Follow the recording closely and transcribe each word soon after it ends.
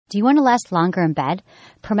Do you want to last longer in bed?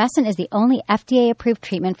 Promescent is the only FDA-approved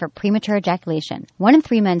treatment for premature ejaculation. 1 in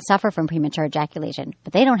 3 men suffer from premature ejaculation,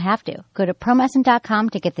 but they don't have to. Go to promescent.com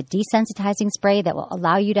to get the desensitizing spray that will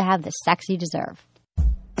allow you to have the sex you deserve.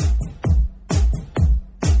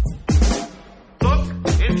 Look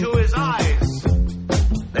into his eyes.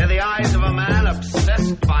 They're the eyes of a man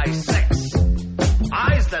obsessed by sex.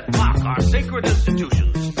 Eyes that mock our sacred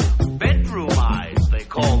institutions. Bedroom eyes, they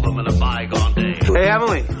call them in a bygone day. Hey,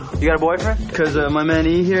 Emily, you got a boyfriend? Because my man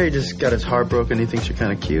E here, he just got his heart broken. He thinks you're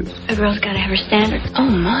kind of cute. A girl's got to have her standards. Oh,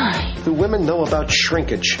 my. Do women know about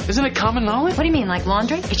shrinkage? Isn't it common knowledge? What do you mean, like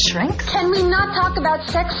laundry? It shrinks? Can we not talk about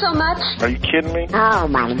sex so much? Are you kidding me? Oh,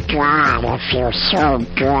 my God, it feels so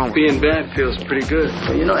good. Being bad feels pretty good.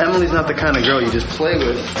 But you know, Emily's not the kind of girl you just play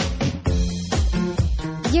with.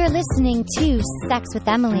 You're listening to Sex with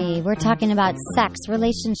Emily. We're talking about sex,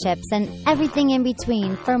 relationships, and everything in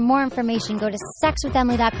between. For more information, go to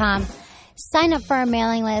sexwithemily.com. Sign up for our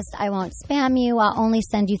mailing list. I won't spam you. I'll only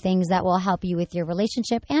send you things that will help you with your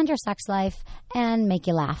relationship and your sex life and make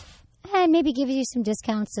you laugh. And maybe give you some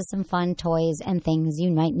discounts to some fun toys and things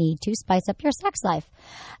you might need to spice up your sex life.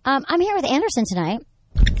 I'm here with Anderson tonight.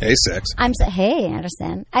 Hey, Sex. Hey,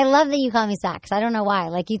 Anderson. I love that you call me Sex. I don't know why.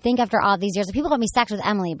 Like, you think after all these years, people call me Sex with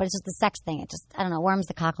Emily, but it's just the sex thing. It just, I don't know, warms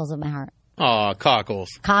the cockles of my heart. Aw, cockles.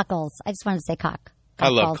 Cockles. I just wanted to say cock. I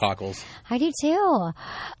love cockles. I do too.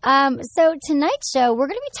 So tonight's show, we're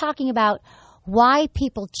going to be talking about why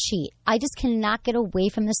people cheat. I just cannot get away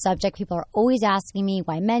from the subject. People are always asking me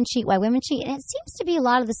why men cheat, why women cheat, and it seems to be a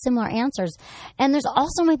lot of the similar answers. And there's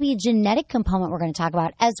also might be a genetic component we're going to talk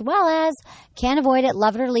about, as well as can't avoid it,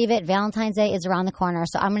 love it or leave it. Valentine's Day is around the corner,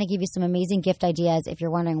 so I'm going to give you some amazing gift ideas if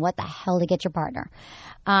you're wondering what the hell to get your partner.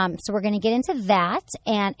 So we're going to get into that.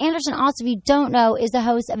 And Anderson, also, if you don't know, is the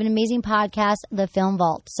host of an amazing podcast, The Film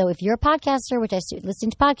Vault. So if you're a podcaster,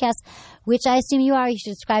 listening to podcasts, which I assume you are, you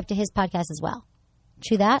should subscribe to his podcast as well.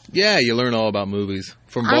 True that? Yeah, you learn all about movies.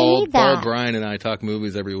 From Bald Brian and I talk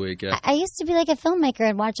movies every week. Yeah, I used to be like a filmmaker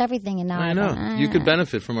and watch everything, and now I know. You could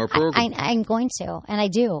benefit from our program. I'm going to, and I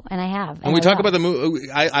do, and I have. And we talk about the movie.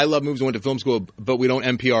 I love movies. I went to film school, but we don't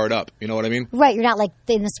NPR it up. You know what I mean? Right. You're not like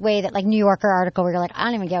in this way that like New Yorker article where you're like, I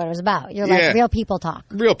don't even get what it was about. You're like real people talk.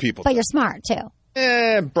 Real people. But you're smart too.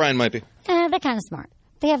 Brian might be. They're kind of smart.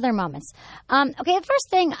 They have their moments. Okay, the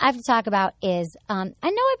first thing I have to talk about is, I know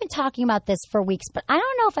I've been talking about this for weeks, but I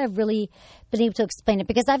don't know if I've really been able to explain it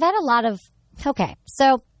because I've had a lot of,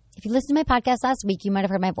 so if you listened to my podcast last week, you might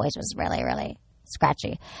have heard my voice was really, really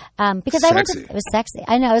scratchy. Because it was sexy.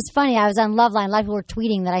 I know, it was funny. I was on Loveline. A lot of people were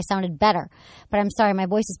tweeting that I sounded better, but I'm sorry, my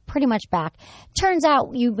voice is pretty much back. Turns out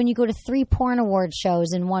when you go to 3 porn award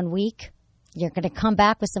shows in 1 week, you're going to come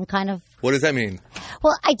back with some kind of... What does that mean?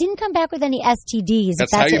 Well, I didn't come back with any STDs.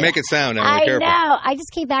 That's how you make it sound. I know. I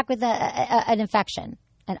just came back with an infection,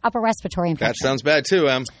 an upper respiratory infection. That sounds bad too,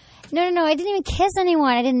 Em. No. I didn't even kiss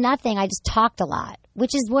anyone. I did nothing. I just talked a lot,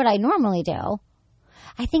 which is what I normally do.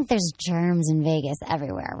 I think there's germs in Vegas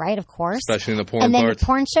everywhere, right? Of course. Especially in the porn parts. And then parts. The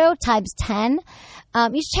porn show times 10.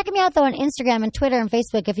 You should check me out, though, on Instagram and Twitter and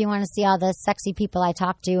Facebook if you want to see all the sexy people I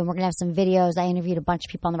talk to. And we're going to have some videos. I interviewed a bunch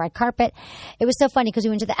of people on the red carpet. It was so funny because we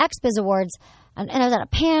went to the XBiz Awards and I was at a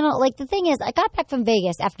panel. Like, the thing is, I got back from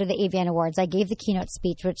Vegas after the AVN Awards. I gave the keynote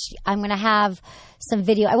speech, which I'm going to have some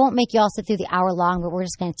video. I won't make you all sit through the hour long, but we're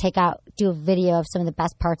just going to do a video of some of the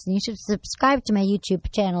best parts. And you should subscribe to my YouTube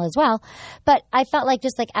channel as well. But I felt like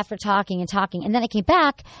just like after talking, and then I came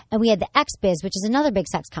back and we had the XBiz, which is another big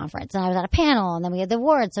sex conference. And I was at a panel and then we had the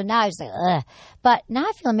awards. So now I was like, ugh. But now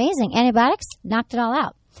I feel amazing. Antibiotics knocked it all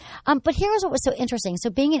out. But here's what was so interesting. So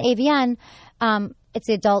being an AVN, it's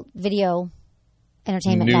the Adult Video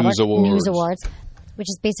Entertainment Network News Awards, which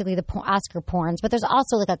is basically the Oscar porns. But there's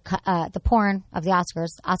also like the porn of the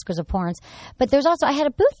Oscars of porns. But there's also, I had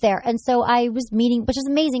a booth there. And so I was meeting, which is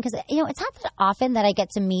amazing because, it's not that often that I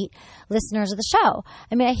get to meet listeners of the show.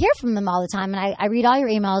 I mean, I hear from them all the time. And I read all your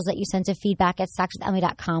emails that you send to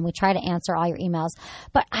feedback@sexwithemily.com. We try to answer all your emails.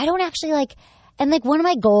 But I don't actually and like one of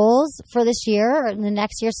my goals for this year or the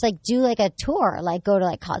next year is to like do like a tour, like go to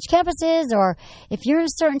like college campuses, or if you're in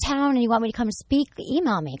a certain town and you want me to come speak,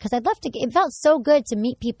 email me because I'd love to. It felt so good to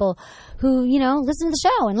meet people who listen to the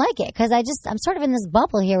show and like it because I'm sort of in this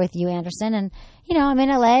bubble here with you, Anderson, and I'm in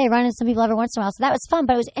LA, I run into some people every once in a while, so that was fun.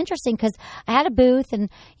 But it was interesting because I had a booth and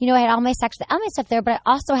I had all my Sex with Emily stuff there, but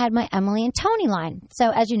I also had my Emily and Tony line. So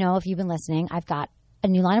as you know, if you've been listening, I've got a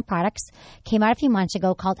new line of products, came out a few months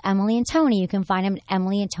ago called Emily and Tony. You can find them at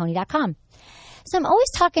emilyandtony.com. So I'm always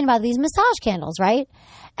talking about these massage candles, right?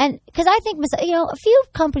 And because I think, a few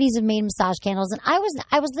companies have made massage candles, and I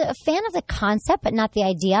was a fan of the concept, but not the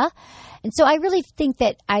idea. And so I really think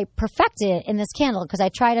that I perfected it in this candle because I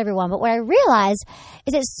tried every one. But what I realized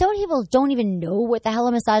is that so many people don't even know what the hell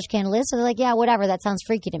a massage candle is. So they're like, yeah, whatever, that sounds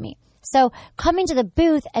freaky to me. So coming to the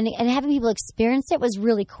booth and having people experience it was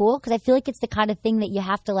really cool because I feel like it's the kind of thing that you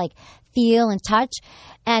have to like feel and touch.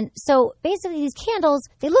 And so basically these candles,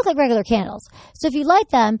 they look like regular candles. So if you light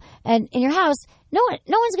them and in your house, no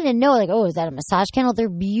one's going to know, like, oh, is that a massage candle? They're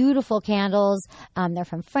beautiful candles. They're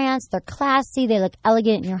from France. They're classy. They look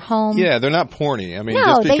elegant in your home. Yeah, they're not porny. I mean, No,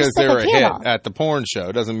 just they because just look they're like a hit candle. at the porn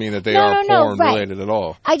show doesn't mean that they No, are no, porn right. related at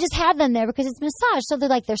all. I just have them there because it's massage. So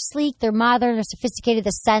they're sleek, they're modern, they're sophisticated.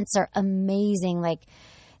 The scents are amazing. Like,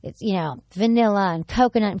 it's, vanilla and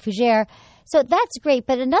coconut and fougere. So that's great.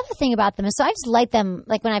 But another thing about them is, so I just light them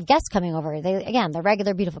like when I have guests coming over. They're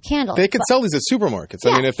regular, beautiful candles. They could sell these at supermarkets.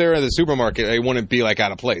 Yeah. I mean, if they're in the supermarket, they wouldn't be like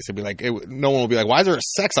out of place. It'd be like, no one will be like, why is there a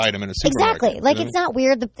sex item in a supermarket? Exactly. Like, it's not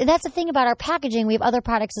weird. That's the thing about our packaging. We have other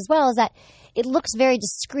products as well, is that it looks very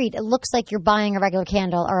discreet. It looks like you're buying a regular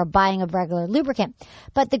candle or buying a regular lubricant.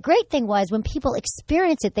 But the great thing was when people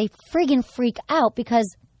experience it, they friggin' freak out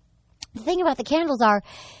because the thing about the candles are,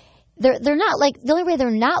 they're not like, the only way they're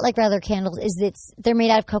not like regular candles is they're made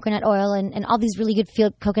out of coconut oil and all these really good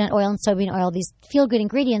coconut oil and soybean oil, these feel good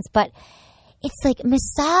ingredients, but it's like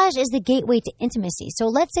massage is the gateway to intimacy. So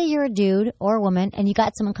let's say you're a dude or a woman and you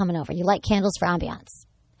got someone coming over. You light candles for ambiance.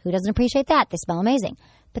 Who doesn't appreciate that? They smell amazing.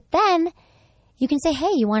 But then you can say,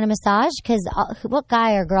 hey, you want a massage? Because what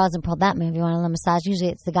guy or girl hasn't pulled that move? You want a massage? Usually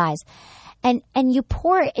it's the guys. And you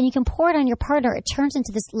pour it, and you can pour it on your partner. It turns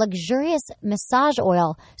into this luxurious massage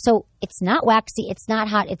oil. So it's not waxy, it's not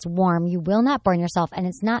hot, it's warm. You will not burn yourself, and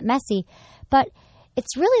it's not messy. But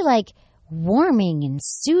it's really like warming and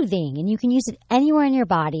soothing, and you can use it anywhere in your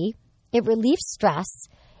body. It relieves stress.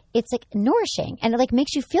 It's like nourishing, and it like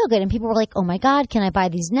makes you feel good. And people were like, "Oh my God, can I buy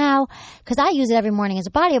these now?" Because I use it every morning as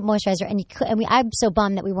a body moisturizer. And I'm so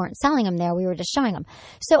bummed that we weren't selling them there. We were just showing them.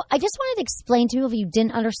 So I just wanted to explain to people, if you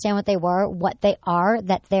didn't understand what they were, what they are,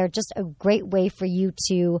 that they're just a great way for you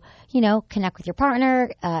to, connect with your partner,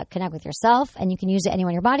 connect with yourself, and you can use it anywhere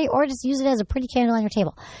in your body, or just use it as a pretty candle on your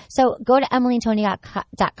table. So go to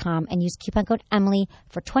EmilyandTony.com and use coupon code Emily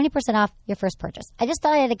for 20% off your first purchase. I just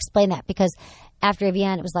thought I'd explain that because after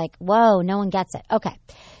AVN, it was like, whoa, no one gets it. Okay.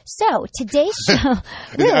 So today's show.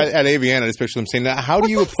 Really, At AVN, I just picture them saying that. How do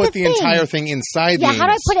you put the entire thing inside the how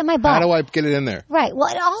do I put it in my butt? How do I get it in there? Right. Well,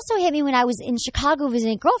 it also hit me when I was in Chicago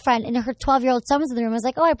visiting a girlfriend, and her 12-year-old son was in the room. I was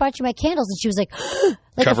like, oh, I brought you my candles. And she was like,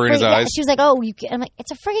 covering his eyes. She was like, oh, I'm like,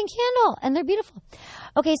 it's a friggin' candle, and they're beautiful.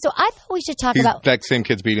 Okay, so I thought we should talk about. That same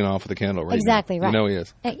kid's beating off with a candle right exactly, now. right. You know he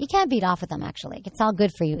is. You can't beat off with them, actually. It's all good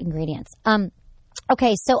for you ingredients.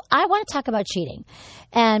 Okay, so I want to talk about cheating.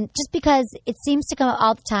 And just because it seems to come up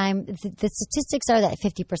all the time, the statistics are that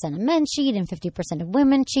 50% of men cheat and 50% of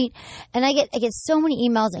women cheat. And I get so many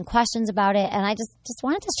emails and questions about it, and I just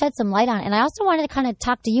wanted to shed some light on it. And I also wanted to kind of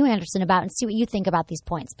talk to you, Anderson, about and see what you think about these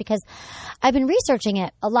points, because I've been researching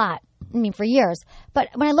it a lot. For years. But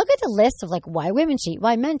when I look at the list of like why women cheat,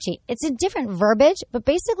 why men cheat, it's a different verbiage, but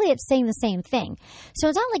basically it's saying the same thing. So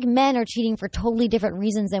it's not like men are cheating for totally different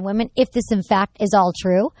reasons than women, if this in fact is all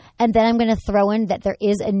true. And then I'm going to throw in that there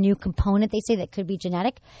is a new component, they say, that could be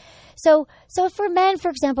genetic. So for men, for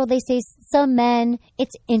example, they say some men,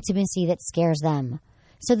 it's intimacy that scares them.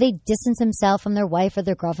 So they distance themselves from their wife or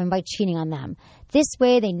their girlfriend by cheating on them. This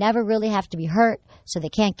way, they never really have to be hurt, so they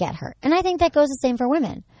can't get hurt. And I think that goes the same for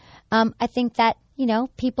women. I think that,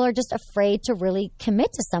 people are just afraid to really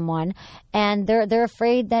commit to someone, and they're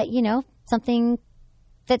afraid that, something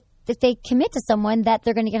that if they commit to someone that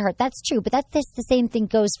they're going to get hurt. That's true, but that's the same thing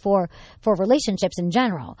goes for relationships in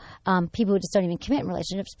general. People who just don't even commit in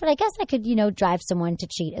relationships. But I guess I could, drive someone to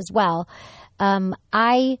cheat as well.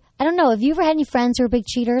 I don't know. Have you ever had any friends who are big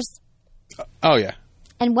cheaters? Oh, yeah.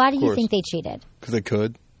 And why do you think they cheated? Because they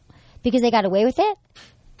could. Because they got away with it?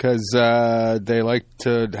 Because they like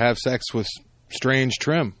to have sex with strange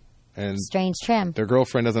trim. And strange trim. Their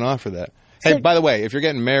girlfriend doesn't offer that. Hey, by the way, if you're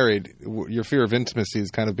getting married, your fear of intimacy has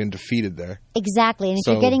kind of been defeated there. Exactly. And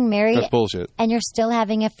if you're getting married that's bullshit. And you're still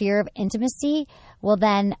having a fear of intimacy, well,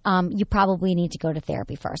 then you probably need to go to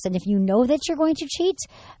therapy first. And if you know that you're going to cheat,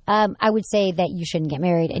 I would say that you shouldn't get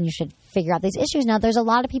married and you should figure out these issues. Now, there's a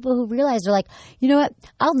lot of people who realize they're like, you know what,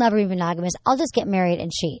 I'll never be monogamous. I'll just get married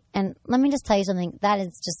and cheat. And let me just tell you something. That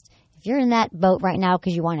is just if you're in that boat right now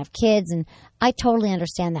because you want to have kids, and I totally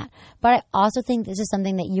understand that. But I also think this is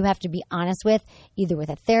something that you have to be honest with, either with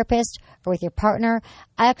a therapist or with your partner.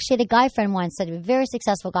 I actually had a guy friend once, a very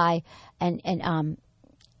successful guy, and in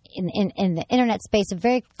the internet space, a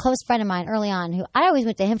very close friend of mine early on, who I always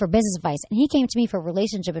went to him for business advice, and he came to me for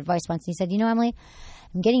relationship advice once. And he said, Emily,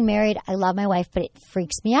 I'm getting married. I love my wife, but it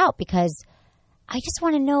freaks me out because I just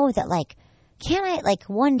want to know that, can I,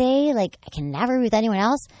 one day, I can never be with anyone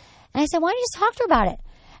else? And I said, why don't you just talk to her about it?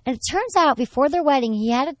 And it turns out before their wedding,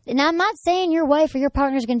 he had and I'm not saying your wife or your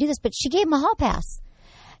partner is going to do this, but she gave him a hall pass.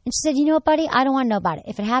 And she said, you know what, buddy? I don't want to know about it.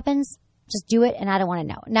 If it happens, just do it, and I don't want to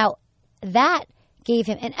know. Now, that gave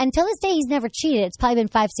him, and until this day, he's never cheated. It's probably been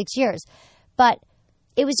 5-6 years. But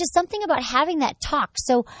it was just something about having that talk.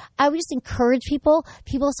 So I would just encourage people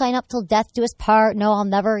sign up till death do us part. No, I'll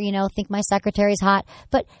never, think my secretary's hot.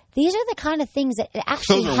 But these are the kind of things that it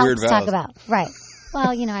actually helps talk about. Right. Well,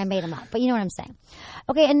 I made them up, but you know what I'm saying.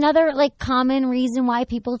 Okay, another common reason why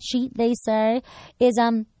people cheat, they say, is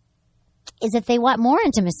if they want more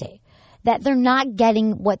intimacy, that they're not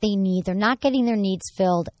getting what they need. They're not getting their needs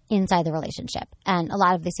filled inside the relationship. And a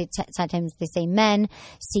lot of sometimes they say men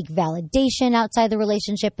seek validation outside the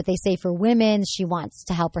relationship, but they say for women, she wants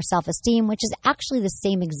to help her self-esteem, which is actually the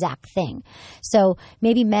same exact thing. So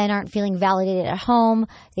maybe men aren't feeling validated at home.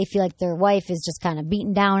 They feel like their wife is just kind of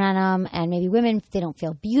beating down on them. And maybe women, they don't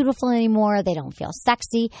feel beautiful anymore. They don't feel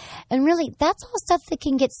sexy. And really, that's all stuff that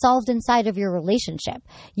can get solved inside of your relationship.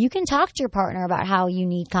 You can talk to your partner about how you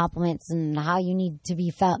need compliments and how you need to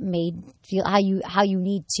be feel how you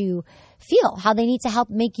need to feel, how they need to help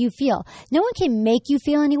make you feel. No one can make you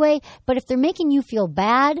feel anyway, but if they're making you feel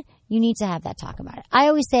bad, you need to have that talk about it. I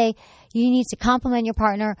always say you need to compliment your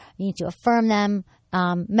partner, you need to affirm them.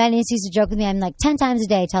 Men used to joke with me, I'm 10 times a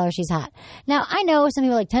day, tell her she's hot. Now, I know some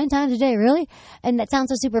people are 10 times a day, really? And that sounds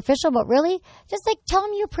so superficial, but really, just tell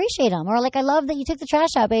them you appreciate them. Or I love that you took the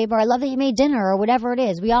trash out, babe, or I love that you made dinner, or whatever it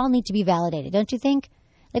is. We all need to be validated, don't you think?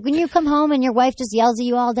 When you come home and your wife just yells at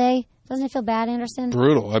you all day, doesn't it feel bad, Anderson?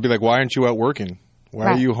 Brutal. I'd be like, why aren't you out working? Why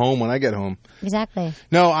are you home when I get home? Exactly.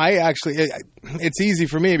 No, I actually, it's easy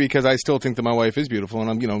for me because I still think that my wife is beautiful, and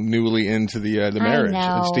I'm, newly into the marriage.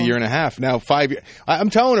 It's just a year and a half. Now, 5 years. I'm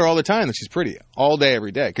telling her all the time that she's pretty, all day,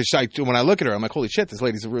 every day. Because when I look at her, I'm like, holy shit, this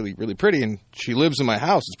lady's really, really pretty, and she lives in my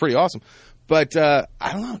house. It's pretty awesome. But, I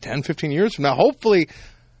don't know, 10, 15 years from now, hopefully,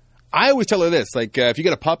 I always tell her this, if you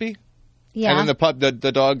get a puppy, yeah. And then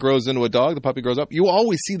the dog grows into a dog, the puppy grows up. You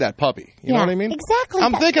always see that puppy. You know what I mean? Exactly.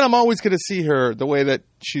 I'm thinking I'm always going to see her the way that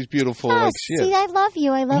she's beautiful like she is. See, I love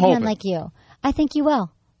you. I love men like you. I think you will.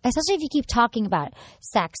 Especially if you keep talking about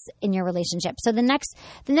sex in your relationship. So the next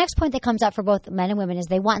point that comes up for both men and women is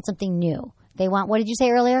they want something new. They want, what did you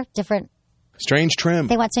say earlier? Different. Strange trim.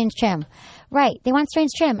 They want strange trim. Right. They want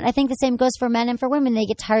strange trim. And I think the same goes for men and for women. They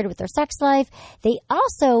get tired with their sex life. They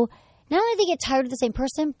also... Not only do they get tired of the same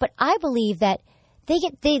person, but I believe that they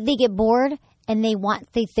get bored and they want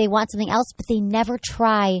something else, but they never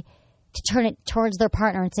try to turn it towards their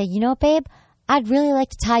partner and say, you know what, babe, I'd really like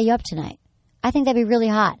to tie you up tonight. I think that'd be really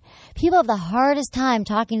hot. People have the hardest time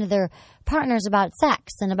talking to their partners about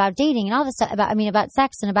sex and about dating and all this stuff about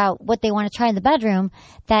sex and about what they want to try in the bedroom.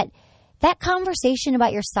 That conversation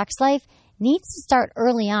about your sex life needs to start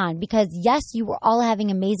early on because yes, you were all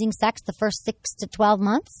having amazing sex the first 6 to 12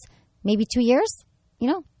 months. Maybe 2 years,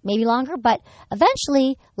 maybe longer. But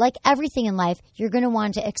eventually, like everything in life, you're going to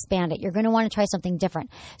want to expand it. You're going to want to try something different.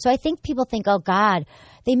 So I think people think, oh, God,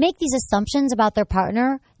 they make these assumptions about their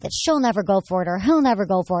partner that she'll never go for it or he'll never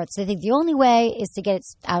go for it. So they think the only way is to get it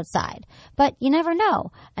outside. But you never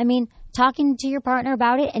know. I mean, talking to your partner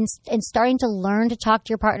about it and starting to learn to talk to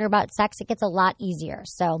your partner about sex, it gets a lot easier.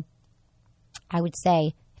 So I would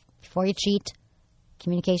say before you cheat,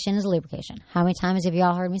 communication is a lubrication. How many times have you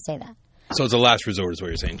all heard me say that? So it's a last resort is what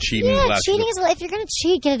you're saying. Cheating is last cheating resort. Is if you're going to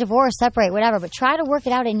cheat, get a divorce, separate, whatever. But try to work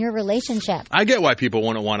it out in your relationship. I get why people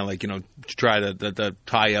want to try the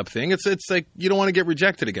tie-up thing. It's like you don't want to get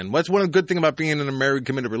rejected again. That's one good thing about being in a married,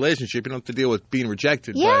 committed relationship. You don't have to deal with being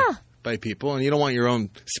rejected by people. And you don't want your own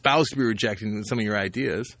spouse to be rejecting some of your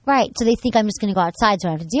ideas. Right. So they think I'm just going to go outside so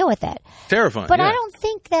I don't have to deal with it. Terrifying. But I don't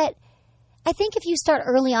think that... I think if you start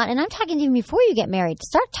early on, and I'm talking to you before you get married,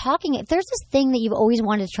 start talking. If there's this thing that you've always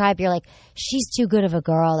wanted to try, but you're like, she's too good of a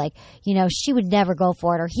girl, she would never go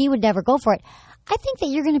for it, or he would never go for it. I think that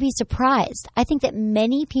you're going to be surprised. I think that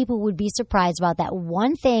many people would be surprised about that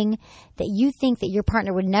one thing that you think that your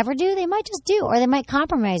partner would never do. They might just do, or they might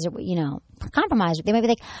compromise it. They might be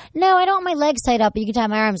like, no, I don't want my legs tied up, but you can tie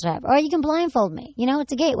my arms up, or you can blindfold me.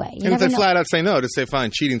 It's a gateway. And if they flat out say no, just say, fine,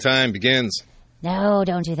 cheating time begins. No,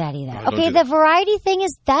 don't do that either. No, okay, the variety thing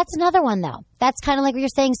that's another one, though. That's kind of like what you're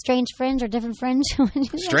saying, strange fringe or different fringe.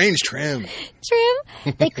 Strange trim.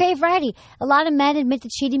 Trim. They crave variety. A lot of men admit to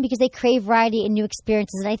cheating because they crave variety and new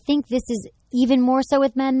experiences. And I think this is even more so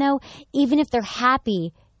with men, though, even if they're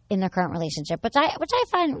happy in their current relationship, which I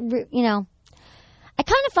find, I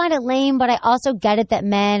kind of find it lame, but I also get it that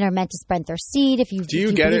men are meant to spread their seed. If you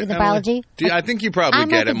believe in the biology, I think you probably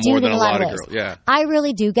get it more than a lot of girls. Yeah, I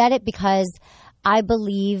really do get it because I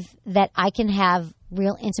believe that I can have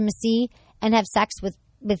real intimacy and have sex with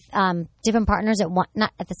different partners at one,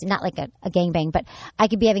 not like a gangbang, but I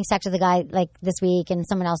could be having sex with a guy like this week and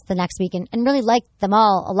someone else the next week and really like them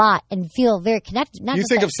all a lot and feel very connected. You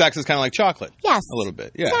think of sex as kind of like chocolate? Yes. A little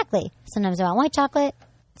bit, yeah. Exactly. Sometimes I want white chocolate.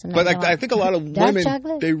 But I think a lot of women,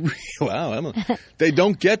 they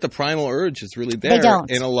don't get the primal urge. It's really there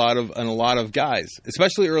in a lot of guys,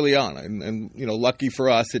 especially early on. And lucky for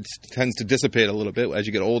us, it tends to dissipate a little bit as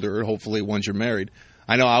you get older. Hopefully, once you're married.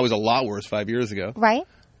 I know I was a lot worse 5 years ago, right?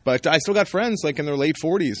 But I still got friends like in their late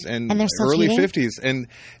 40s and early 50s, and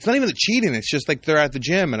it's not even the cheating. It's just like they're at the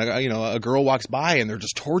gym and a girl walks by and they're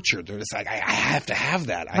just tortured. They're just like, I have to have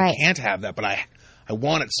that. I can't have that, but I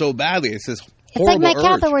want it so badly. It's this. It's like Mike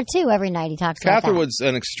Catherwood, too. Every night he talks about that. Catherwood's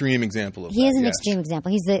an extreme example of that. He is an extreme example.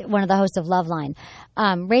 He's one of the hosts of Loveline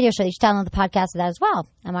radio show. You should download the podcast of that as well.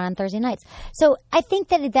 I'm on Thursday nights. So I think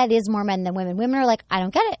that is more men than women. Women are like, I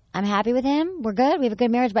don't get it. I'm happy with him. We're good. We have a good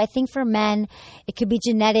marriage. But I think for men, it could be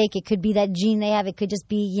genetic. It could be that gene they have. It could just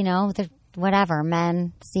be, whatever.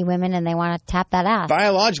 Men see women and they want to tap that ass.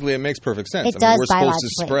 Biologically, it makes perfect sense. It does we're supposed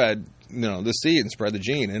to spread, the seed and spread the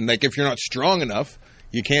gene. And like if you're not strong enough,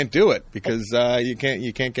 you can't do it because you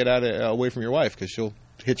can't get away from your wife because she'll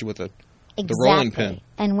hit you with the rolling pin.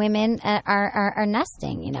 And women are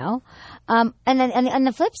nesting, and then on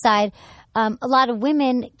the flip side, a lot of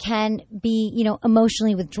women can be,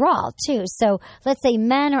 emotionally withdrawal too. So let's say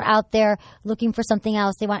men are out there looking for something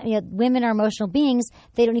else. They want, women are emotional beings.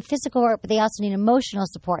 They don't need physical work, but they also need emotional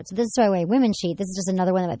support. So this is why women cheat. This is just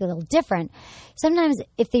another one that might be a little different. Sometimes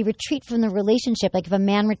if they retreat from the relationship, like if a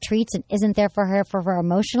man retreats and isn't there for her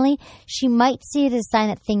emotionally, she might see it as a sign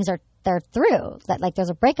that they're through, that like there's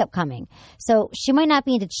a breakup coming. So she might not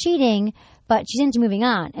be into cheating, but she's into moving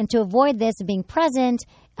on. And to avoid this and being present,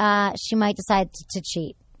 she might decide to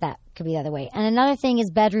cheat. That could be the other way. And another thing is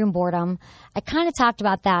bedroom boredom. I kind of talked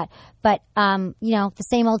about that, but, the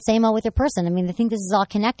same old with your person. I mean, I think this is all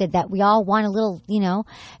connected, that we all want a little,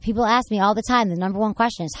 people ask me all the time, the number one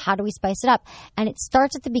question is, how do we spice it up? And it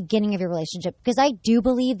starts at the beginning of your relationship, because I do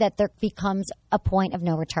believe that there becomes a point of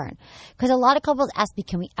no return. Because a lot of couples ask me,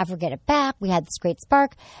 can we ever get it back? We had this great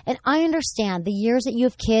spark. And I understand the years that you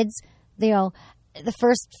have kids, the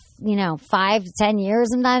first, 5 to 10 years,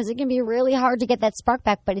 sometimes it can be really hard to get that spark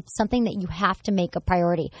back, but it's something that you have to make a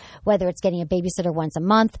priority, whether it's getting a babysitter once a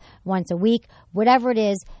month, once a week, whatever it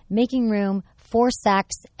is, making room for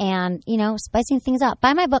sex and, spicing things up.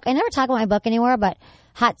 Buy my book. I never talk about my book anywhere, but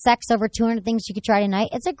Hot Sex, Over 200 Things You Could Try Tonight.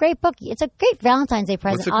 It's a great book. It's a great Valentine's Day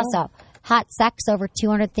present also. Hot Sex, Over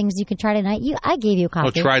 200 Things You Can Try Tonight. I gave you a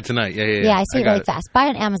copy. Oh, try tonight. Yeah. Yeah, I see it really fast. Buy it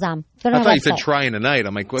on Amazon. Go to I thought my website. You said trying tonight.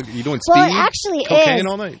 I'm like, what? You doing speed? Well, it actually cocaine is.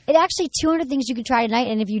 All night? It actually 200 things you can try tonight,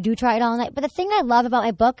 and if you do try it all night. But the thing I love about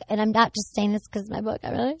my book, and I'm not just saying this because it's my book,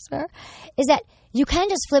 I really swear, is that you can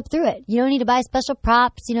just flip through it. You don't need to buy special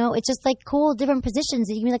props. It's just like cool different positions.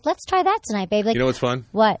 You can be like, let's try that tonight, babe. Like, you know what's fun?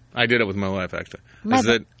 What? I did it with my wife, actually. I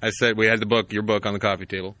said, we had your book on the coffee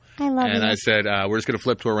table. I love it. And I said, we're just going to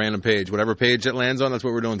flip to a random page. Whatever page it lands on, that's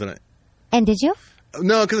what we're doing tonight. And did you?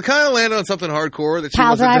 No, because it kind of landed on something hardcore that she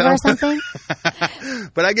Pile wasn't driver down. or something.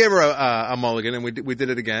 But I gave her a mulligan, and we did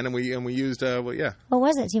it again, and we used yeah. What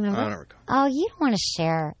was it? Do you remember? I don't recall. Oh, you don't want to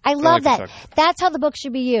share. I love that. That's how the book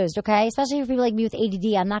should be used. Okay, especially for people like me with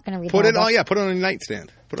ADD. I'm not going to read. Put it on your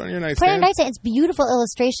nightstand. Put it on your nightstand. It's beautiful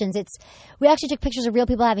illustrations. We actually took pictures of real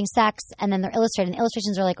people having sex, and then they're illustrated. And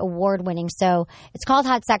illustrations are like award winning. So it's called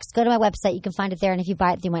Hot Sex. Go to my website. You can find it there. And if you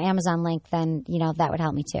buy it through my Amazon link, then that would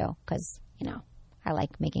help me too, because I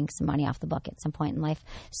like making some money off the book at some point in life.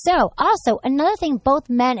 So, also, another thing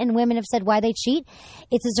both men and women have said why they cheat,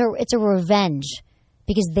 it's a revenge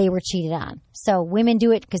because they were cheated on. So, women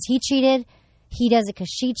do it because he cheated. He does it because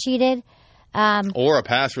she cheated. Or a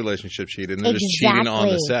past relationship cheated, and they're just cheating on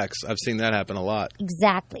the sex. I've seen that happen a lot.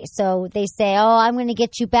 Exactly. So, they say, I'm going to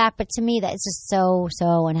get you back. But to me, that's just so,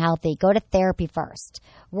 so unhealthy. Go to therapy first.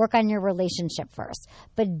 Work on your relationship first.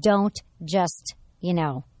 But don't just,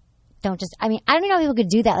 I don't know how people could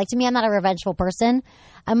do that. Like, to me, I'm not a revengeful person.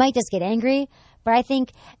 I might just get angry, but I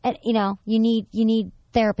think, you need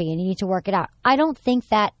therapy and you need to work it out. I don't think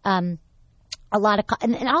that, a lot of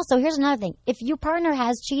and also here's another thing. If your partner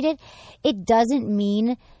has cheated, it doesn't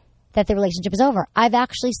mean that the relationship is over. I've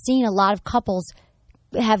actually seen a lot of couples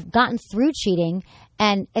have gotten through cheating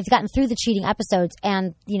and have gotten through the cheating episodes,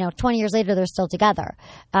 and 20 years later they're still together.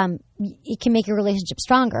 It can make your relationship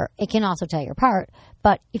stronger. It can also tear you apart.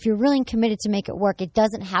 But if you're really committed to make it work, it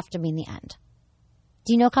doesn't have to mean the end.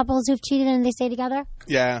 Do you know couples who've cheated and they stay together?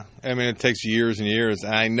 Yeah, I mean it takes years and years.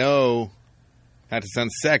 I know. Not to sound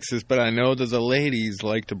sexist, but I know that the ladies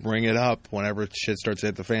like to bring it up whenever shit starts to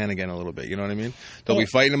hit the fan again a little bit. You know what I mean? They'll be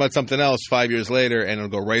fighting about something else 5 years later, and it'll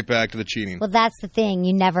go right back to the cheating. Well, that's the thing.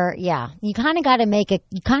 You kind of got to make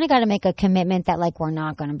a commitment that like we're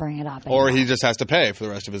not going to bring it up anymore. Or he just has to pay for the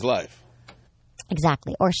rest of his life.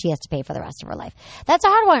 Exactly. Or she has to pay for the rest of her life. That's a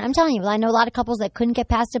hard one. I'm telling you. I know a lot of couples that couldn't get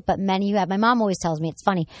past it, but many who have. My mom always tells me it's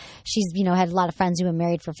funny. She's had a lot of friends who have been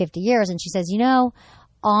married for 50 years, and she says,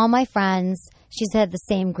 all my friends. She's had the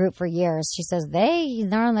same group for years. She says they're in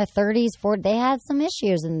their 30s, 40s. They had some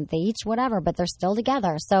issues and they each whatever, but they're still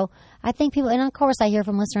together. So I think people, and of course I hear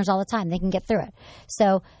from listeners all the time, they can get through it.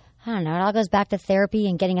 So I don't know. It all goes back to therapy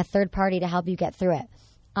and getting a third party to help you get through it.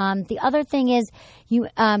 The other thing is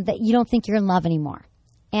that you don't think you're in love anymore.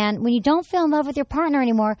 And when you don't feel in love with your partner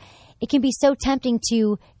anymore, it can be so tempting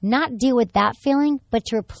to not deal with that feeling, but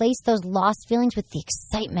to replace those lost feelings with the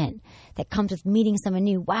excitement that comes with meeting someone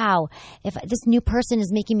new. Wow, if this new person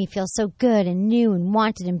is making me feel so good and new and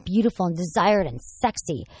wanted and beautiful and desired and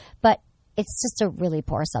sexy. But it's just a really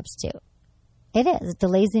poor substitute. It is. It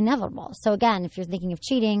delays the inevitable. So again, if you're thinking of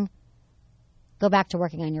cheating, go back to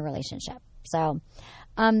working on your relationship. So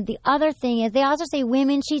the other thing is they also say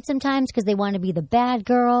women cheat sometimes because they want to be the bad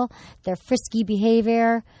girl, their frisky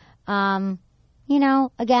behavior.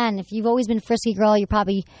 Again, if you've always been a frisky girl,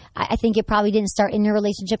 I think it probably didn't start in your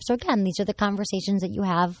relationship. So again, these are the conversations that you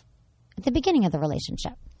have at the beginning of the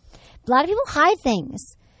relationship. A lot of people hide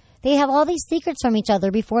things. They have all these secrets from each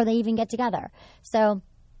other before they even get together. So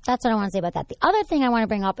that's what I want to say about that. The other thing I want to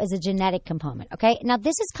bring up is a genetic component. Okay. Now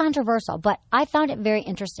this is controversial, but I found it very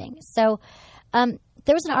interesting. So,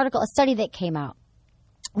 there was an article, a study that came out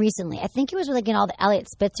recently. I think it was when all the Elliot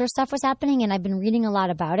Spitzer stuff was happening, and I've been reading a lot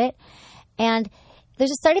about it. And there's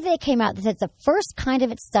a study that came out that says the first kind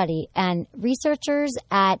of its study, and researchers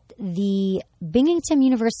at the Binghamton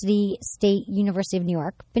University State University of New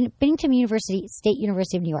York,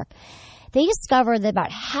 they discovered that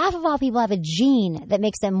about half of all people have a gene that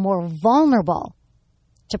makes them more vulnerable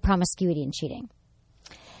to promiscuity and cheating.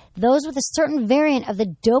 Those with a certain variant of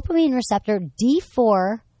the dopamine receptor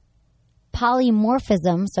D4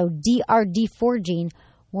 polymorphism, so DRD4 gene,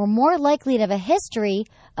 were more likely to have a history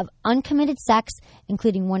of uncommitted sex,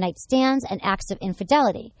 including one-night stands and acts of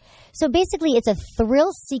infidelity. So basically, it's a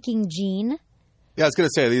thrill-seeking gene. Yeah, I was going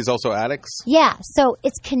to say, are these also addicts? Yeah, so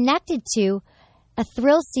it's connected to a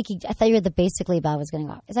thrill-seeking. I thought you were the basically Bob was going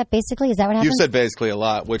to go. Is that basically? Is that what happened? You said basically a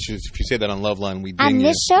lot, which is, if you say that on Loveline, we ding on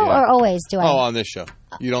this show or always do I? Oh, on this show.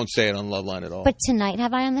 You don't say it on Loveline at all. But tonight,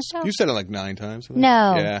 have I on the show? You said it like 9 times.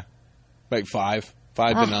 No. Yeah. Like 5 to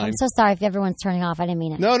 9. I'm so sorry if everyone's turning off. I didn't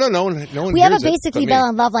mean it. No one. We have a basically bell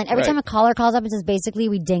on Loveline. Every time a caller calls up and says basically,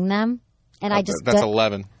 we ding them, and that's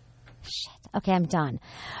 11. Shit. Okay, I'm done.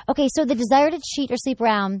 Okay, so the desire to cheat or sleep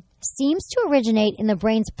around seems to originate in the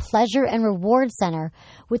brain's pleasure and reward center,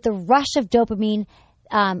 with the rush of dopamine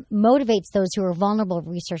motivates those who are vulnerable,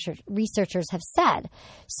 researchers have said.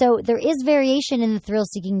 So there is variation in the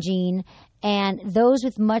thrill-seeking gene, and those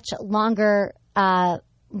with more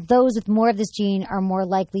of this gene are more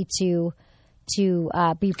likely to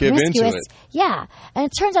be promiscuous. Yeah. And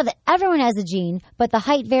it turns out that everyone has a gene, but the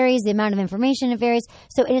height varies, the amount of information it varies.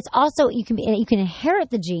 So, and it's also, you can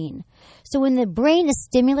inherit the gene. So when the brain is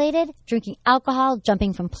stimulated, drinking alcohol,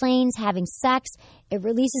 jumping from planes, having sex, it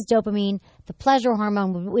releases dopamine, the pleasure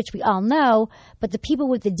hormone, which we all know, but the people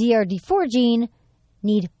with the DRD4 gene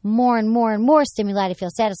need more and more and more stimuli to feel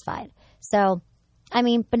satisfied. So,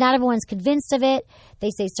 but not everyone's convinced of it.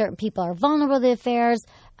 They say certain people are vulnerable to the affairs.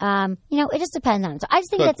 It just depends on it. So I just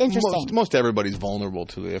think that's interesting. Most everybody's vulnerable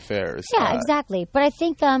to the affairs. Yeah, exactly. But I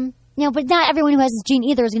think, but not everyone who has this gene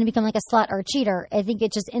either is going to become like a slut or a cheater. I think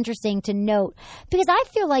it's just interesting to note, because I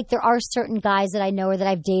feel like there are certain guys that I know or that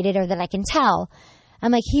I've dated or that I can tell.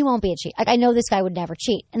 I'm like, he won't be a cheater. Like, I know this guy would never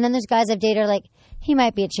cheat. And then there's guys I've dated like, he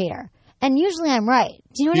might be a cheater. And usually I'm right.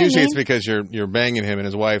 Do you know what I mean? Usually it's because you're banging him and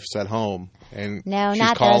his wife's at home. And no, she's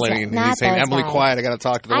not calling those, and not he's saying, those Emily, guys. quiet, I got to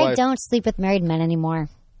talk to the wife. I don't sleep with married men anymore.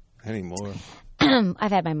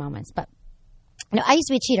 I've had my moments, but no, I used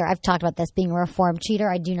to be a cheater. I've talked about this, being a reformed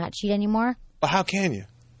cheater. I do not cheat anymore. Well, how can you?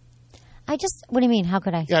 What do you mean? How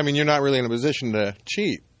could I? Yeah, you're not really in a position to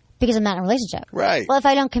cheat. Because I'm not in a relationship. Right. Well, if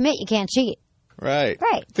I don't commit, you can't cheat. Right.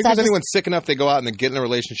 Right. Think there's anyone sick enough they go out and then get in a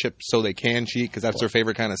relationship so they can cheat because that's their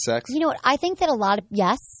favorite kind of sex? You know what? I think that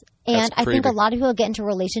yes. And I think a lot of people get into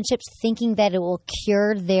relationships thinking that it will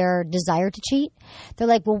cure their desire to cheat. They're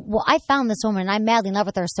like, well, I found this woman and I'm madly in love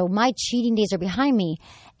with her, so my cheating days are behind me.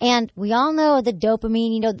 And we all know the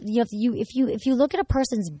dopamine. If you look at a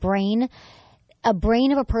person's brain, a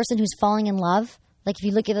brain of a person who's falling in love, like if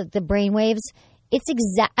you look at the brain waves, it's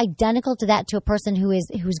identical to that to a person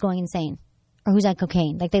who's going insane or who's on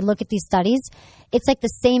cocaine. Like they look at these studies, it's like the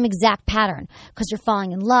same exact pattern because you're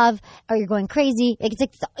falling in love or you're going crazy. It's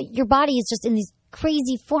like your body is just in these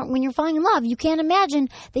crazy form. When you're falling in love, you can't imagine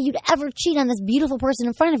that you'd ever cheat on this beautiful person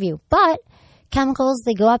in front of you. But chemicals,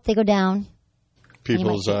 they go up, they go down.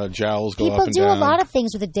 People's jowls go up and down. People do a lot of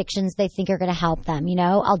things with addictions they think are going to help them.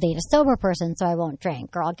 I'll date a sober person so I won't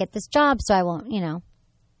drink, or I'll get this job so I won't,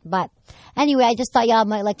 But anyway, I just thought y'all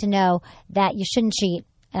might like to know that you shouldn't cheat.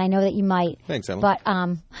 And I know that you might. Thanks, Emma. But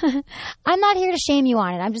I'm not here to shame you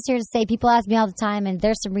on it. I'm just here to say people ask me all the time, and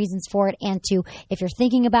there's some reasons for it. And if you're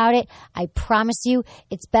thinking about it, I promise you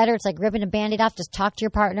it's better. It's like ripping a Band-Aid off. Just talk to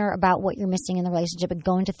your partner about what you're missing in the relationship and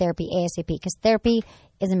go into therapy ASAP because therapy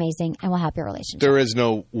is amazing and will help your relationship. There is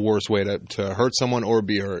no worse way to hurt someone or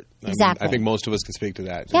be hurt. Exactly. I think most of us can speak to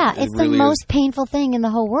that. Yeah, it's really the most painful thing in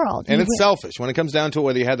the whole world. And it's selfish. When it comes down to it,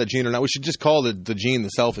 whether you had that gene or not, we should just call the gene the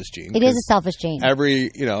selfish gene. It is a selfish gene.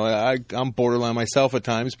 I'm borderline myself at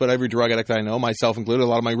times, but every drug addict I know, myself included, a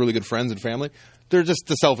lot of my really good friends and family, they're just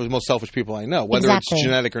the most selfish people I know, whether it's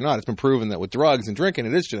genetic or not. It's been proven that with drugs and drinking,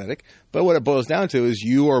 it is genetic. But what it boils down to is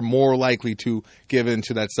you are more likely to give in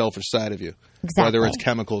to that selfish side of you. Exactly. Whether it's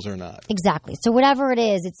chemicals or not. Exactly. So whatever it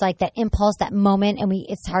is, it's like that impulse, that moment, and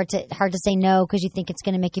it's hard to say no because you think it's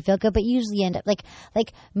going to make you feel good, but you usually end up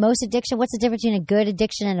like most addiction. What's the difference between a good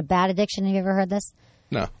addiction and a bad addiction? Have you ever heard this?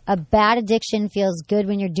 No. A bad addiction feels good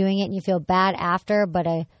when you're doing it and you feel bad after, but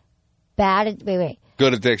a bad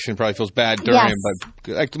good addiction probably feels bad during,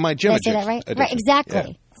 but like my gym addiction. Did I say that right? Right,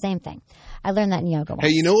 exactly. Yeah. Same thing. I learned that in yoga once.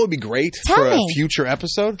 Hey, you know what would be great for a future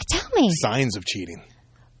episode? Tell me. Signs of cheating.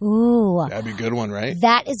 Ooh. That'd be a good one, right?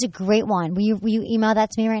 That is a great one. Will you email that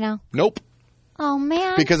to me right now? Nope. Oh,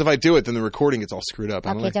 man. Because if I do it, then the recording gets all screwed up.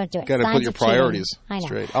 Okay, don't do it. Got to put your priorities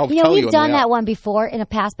straight. I'll tell you. We've done that one before in the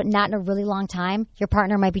past, but not in a really long time. Your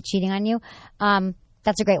partner might be cheating on you.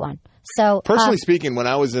 That's a great one. So, personally speaking, when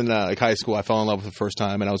I was in high school, I fell in love with the first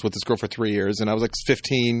time, and I was with this girl for 3 years, and I was like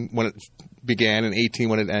 15 when it began and 18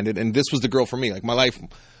 when it ended, and this was the girl for me. Like my life,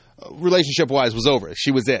 relationship-wise, was over. She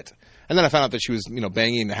was it. And then I found out that she was,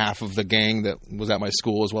 banging half of the gang that was at my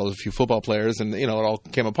school as well as a few football players, and, it all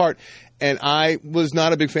came apart. And I was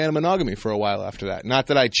not a big fan of monogamy for a while after that. Not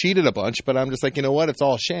that I cheated a bunch, but I'm just like, you know what? It's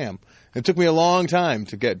all sham. It took me a long time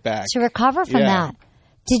to get back. To recover from that.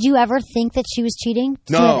 Did you ever think that she was cheating?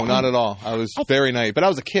 No, not at all. I was very naive. But I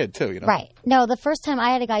was a kid, too, Right. No, the first time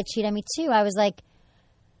I had a guy cheat on me, too, I was like,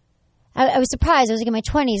 I was surprised. I was like in my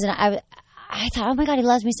 20s, and I thought, oh my God, he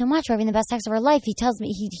loves me so much. We're having the best sex of our life. He tells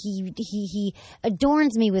me he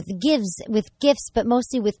adorns me with gifts, but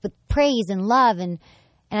mostly with praise and love, and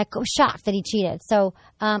I was shocked that he cheated. So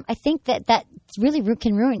I think that really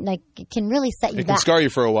can ruin, it can really set you back. It can scar you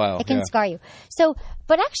for a while. It can scar you. So,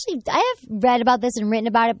 but actually, I have read about this and written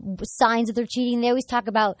about it. Signs that they're cheating. They always talk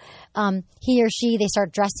about he or she. They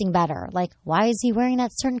start dressing better. Like, why is he wearing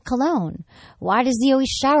that certain cologne? Why does he always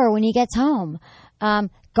shower when he gets home?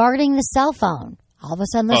 Guarding the cell phone. All of a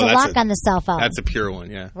sudden, there's a lock on the cell phone. That's a pure one,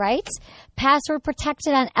 yeah. Right? Password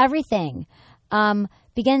protected on everything.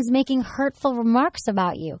 Begins making hurtful remarks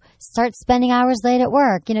about you. Starts spending hours late at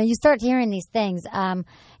work. You start hearing these things.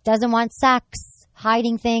 Doesn't want sex.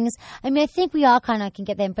 Hiding things. I mean, I think we all kind of can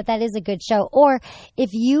get them, but that is a good show. Or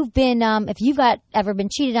if you've been, ever been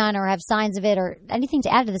cheated on or have signs of it or anything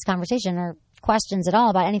to add to this conversation or questions at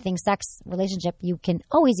all about anything sex, relationship, you can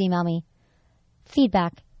always email me.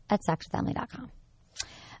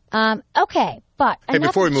 feedback@sexwithemily.com. Okay, but hey,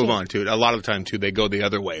 before we move on, too, a lot of the time, too, they go the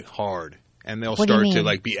other way hard. And they'll start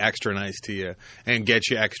to be extra nice to you and get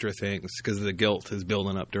you extra things because the guilt is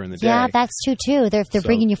building up during the day. Yeah, that's true, too. If they're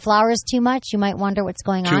bringing you flowers too much, you might wonder what's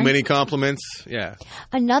going on. Too many compliments, yeah.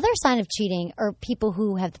 Another sign of cheating, or people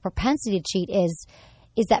who have the propensity to cheat, is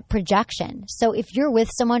that projection. So if you're with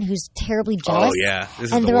someone who's terribly jealous,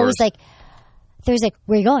 and they're always like, where are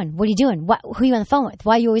you going? What are you doing? Who are you on the phone with?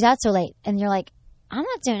 Why are you always out so late? And you're like, I'm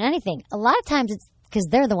not doing anything. A lot of times it's because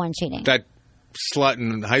they're the one cheating. That slut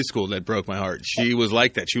in high school that broke my heart. She was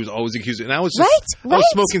like that. She was always accusing. And I was I was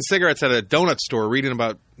smoking cigarettes at a donut store, reading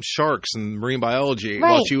about sharks and marine biology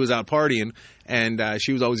while she was out partying, and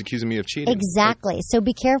she was always accusing me of cheating. Exactly. So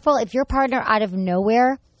be careful if your partner out of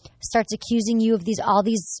nowhere starts accusing you of all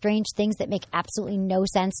these strange things that make absolutely no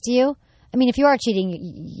sense to you. I mean, if you are cheating,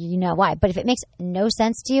 you know why. But if it makes no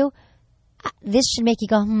sense to you, this should make you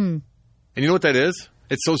go, And you know what that is?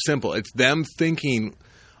 It's so simple. It's them thinking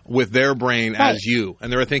with their brain as you.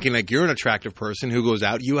 And they're thinking like you're an attractive person who goes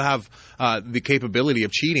out. You have the capability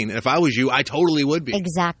of cheating. And if I was you, I totally would be.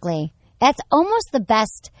 Exactly. That's almost the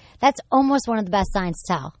best. That's almost one of the best signs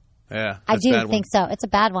to tell. Yeah. I do think so. It's a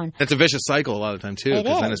bad one. It's a vicious cycle a lot of the time, too.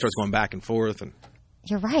 Because then it starts going back and forth. And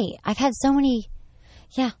you're right. I've had so many...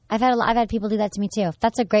 Yeah, I've had people do that to me too.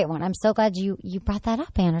 That's a great one. I'm so glad you brought that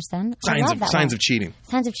up, Anderson. Signs of cheating.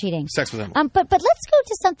 Signs of cheating. Sex with them. But let's go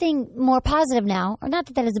to something more positive now. Or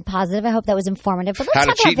not that isn't positive. I hope that was informative. But let's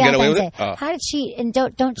talk about Valentine's Day. How to cheat and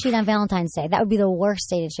don't cheat on Valentine's Day. That would be the worst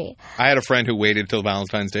day to cheat. I had a friend who waited till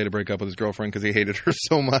Valentine's Day to break up with his girlfriend because he hated her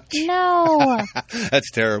so much. No.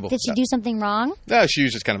 That's terrible. Did she do something wrong? No, she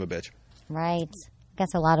was just kind of a bitch. Right. I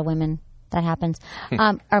guess a lot of women. That happens,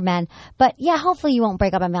 or men. But yeah, hopefully you won't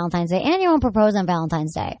break up on Valentine's Day and you won't propose on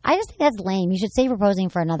Valentine's Day. I just think that's lame. You should save proposing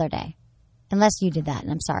for another day. Unless you did that, and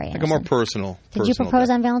I'm sorry. Like a more personal. Did you propose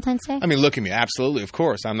on Valentine's Day? I mean, look at me. Absolutely. Of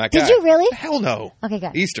course. I'm that guy. Did you really? Hell no. Okay,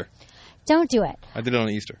 good. Easter. Don't do it. I did it on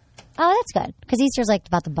Easter. Oh, that's good. Because Easter's like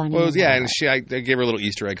about the bunny. Well, and I gave her a little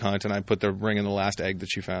Easter egg hunt, and I put the ring in the last egg that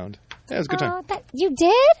she found. Yeah, it was a good time. You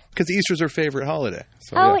did? Because Easter's her favorite holiday.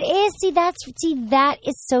 So, it is. See, that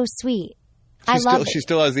is so sweet. She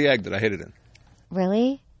still has the egg that I hid it in.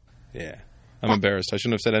 Really? Yeah. I'm embarrassed. I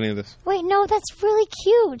shouldn't have said any of this. Wait, no, that's really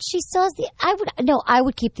cute. She still has I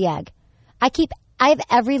would keep the egg. I have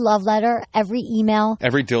every love letter, every email.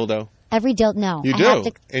 Every dildo. No. You do?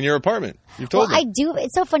 In your apartment. You've told me. I do.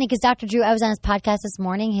 It's so funny because Dr. Drew, I was on his podcast this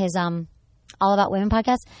morning, his All About Women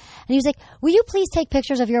podcast, and he was like, will you please take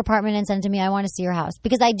pictures of your apartment and send it to me? I want to see your house.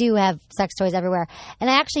 Because I do have sex toys everywhere. And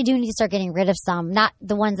I actually do need to start getting rid of some, not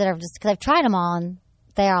the ones that are just, because I've tried them all and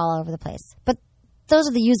they're all over the place. But those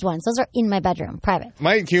are the used ones. Those are in my bedroom, private.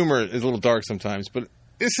 My humor is a little dark sometimes, but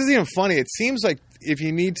this isn't even funny. It seems like if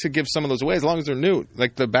you need to give some of those away, as long as they're new,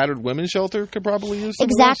 like the battered women's shelter could probably use some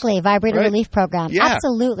Exactly. of those. Vibrator relief program. Yeah.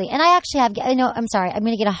 Absolutely. And I actually have, I'm sorry, I'm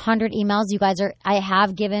going to get 100 emails. I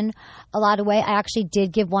have given a lot away. I actually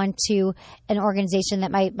did give one to an organization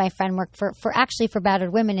that my friend worked for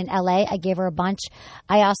battered women in LA. I gave her a bunch.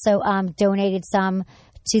 I also donated some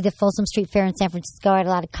to the Folsom Street Fair in San Francisco. I had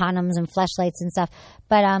a lot of condoms and fleshlights and stuff.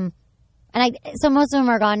 But, so most of them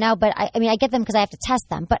are gone now, but I get them because I have to test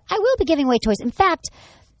them. But I will be giving away toys. In fact,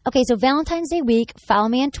 okay, so Valentine's Day week, follow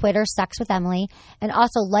me on Twitter, Sex with Emily, and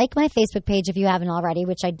also like my Facebook page if you haven't already,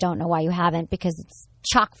 which I don't know why you haven't because it's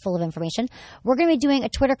chock full of information. We're going to be doing a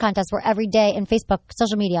Twitter contest where every day in Facebook,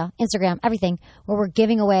 social media, Instagram, everything, where we're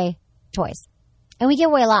giving away toys. And we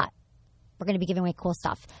give away a lot. We're going to be giving away cool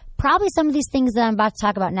stuff. Probably some of these things that I'm about to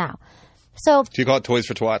talk about now. So, do you call it Toys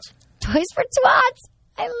for Twats? Toys for Twats.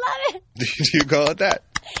 I love it. Do you call it that?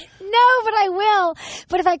 No, but I will.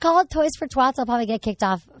 But if I call it Toys for Twats, I'll probably get kicked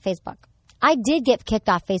off Facebook. I did get kicked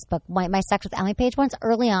off Facebook, my Sex with Emily page once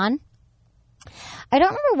early on. I don't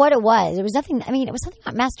remember what it was. It was nothing. It was something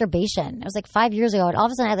about masturbation. It was like 5 years ago. And all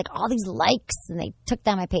of a sudden I had all these likes and they took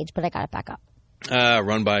down my page, but I got it back up.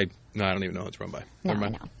 Run by. No, I don't even know what it's run by. No, I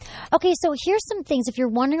know. Okay, so here's some things. If you're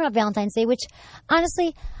wondering about Valentine's Day, which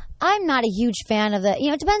honestly, I'm not a huge fan of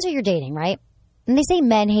it depends who you're dating, right? And they say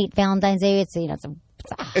men hate Valentine's Day. It's a it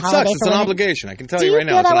sucks. It's an obligation. I can tell you right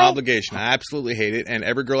now, it's an obligation. I absolutely hate it. And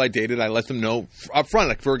every girl I dated, I let them know up front.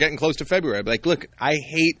 Like, if we're getting close to February, I'd be like, look, I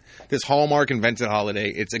hate this Hallmark invented holiday.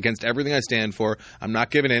 It's against everything I stand for. I'm not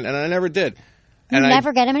giving in. And I never did. You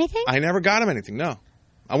never get him anything? I never got him anything, no.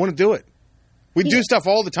 I want to do it. We do stuff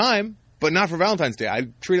all the time, but not for Valentine's Day. I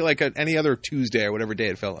treat it like any other Tuesday or whatever day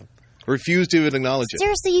it fell on. Refuse to even acknowledge it.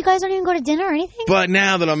 Seriously, you guys don't even go to dinner or anything? But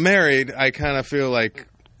now that I'm married, I kind of feel like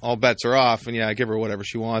all bets are off, and I give her whatever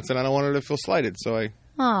she wants, and I don't want her to feel slighted, so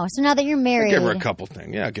so now that you're married, I give her a couple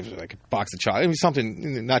things. Yeah, I give her like a box of chocolate,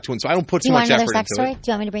 something not too. So I don't put too much effort into it.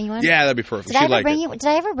 Do you want me to bring you one? Yeah, that'd be perfect. Did I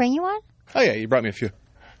ever bring you one? Oh yeah, you brought me a few.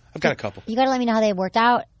 I've got a couple. You got to let me know how they worked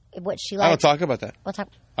out, what she likes. I don't talk about that.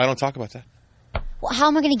 I don't talk about that. Well, how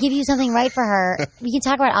am I going to give you something right for her? We can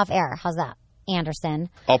talk about it off air. How's that,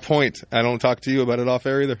 Anderson? I'll point. I don't talk to you about it off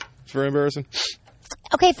air either. It's very embarrassing.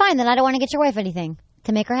 Okay, fine. Then I don't want to get your wife anything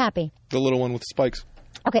to make her happy. The little one with spikes.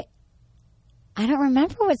 Okay. I don't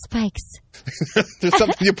remember what spikes. There's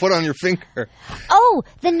something you put on your finger. Oh,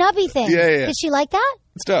 the nubby thing. Yeah. Did she like that?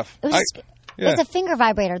 Stuff. It's a finger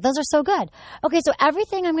vibrator. Those are so good. Okay, so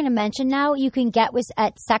everything I'm going to mention now you can get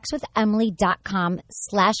at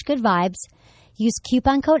sexwithemily.com/goodvibes. Use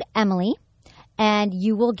coupon code Emily, and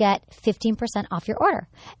you will get 15% off your order.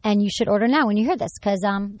 And you should order now when you hear this, because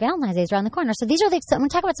Valentine's Day is around the corner. So these are I'm going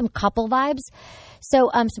to talk about some couple vibes. So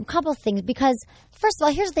some couple things, because first of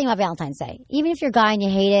all, here's the thing about Valentine's Day. Even if you're a guy and you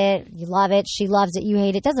hate it, you love it, she loves it, you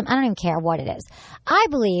hate it, I don't even care what it is. I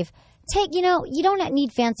believe you don't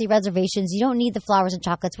need fancy reservations. You don't need the flowers and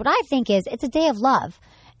chocolates. What I think is it's a day of love.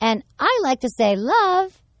 And I like to say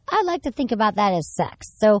love. I like to think about that as sex.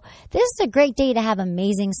 So this is a great day to have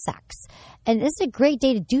amazing sex. And this is a great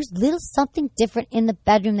day to do something different in the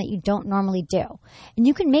bedroom that you don't normally do. And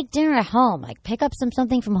you can make dinner at home, like pick up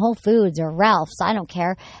something from Whole Foods or Ralph's, I don't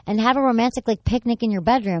care, and have a romantic picnic in your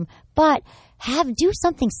bedroom. But do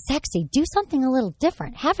something sexy. Do something a little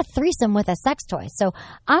different. Have a threesome with a sex toy. So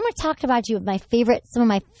I'm going to talk about some of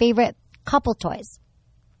my favorite couple toys.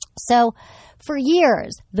 So for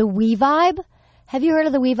years, the SWE Vibe. Have you heard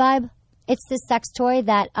of the SWE Vibe? It's this sex toy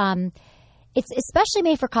that it's especially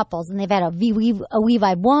made for couples, and they've had a SWE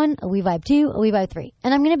Vibe 1, a SWE Vibe 2, a SWE Vibe 3.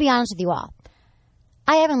 And I'm going to be honest with you all.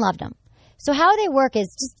 I haven't loved them. So how they work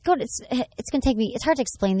is it's going to take me, it's hard to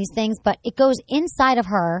explain these things, but it goes inside of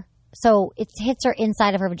her. So it hits her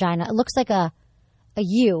inside of her vagina. It looks like a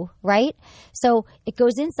U, right? So it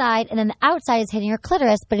goes inside, and then the outside is hitting her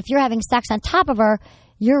clitoris. But if you're having sex on top of her,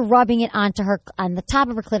 you're rubbing it on the top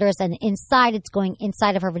of her clitoris, and inside it's going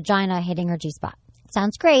inside of her vagina, hitting her G-spot.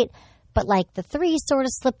 Sounds great, but the 3 sort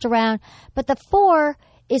of slipped around. But the 4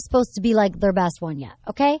 is supposed to be their best one yet,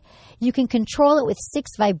 okay? You can control it with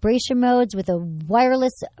 6 vibration modes with a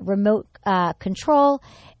wireless remote control.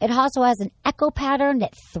 It also has an echo pattern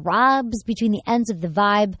that throbs between the ends of the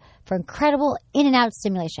vibe for incredible in and out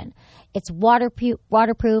stimulation. It's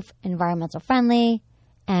waterproof, environmental friendly,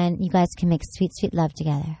 and you guys can make sweet, sweet love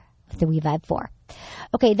together with the SWE Vibe 4.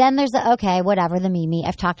 Okay, then there's the Mimi.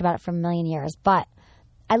 I've talked about it for a million years, but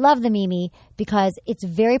I love the Mimi because it's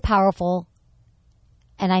very powerful,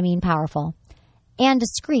 and I mean powerful, and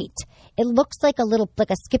discreet. It looks like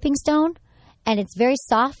a skipping stone, and it's very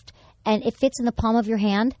soft, and it fits in the palm of your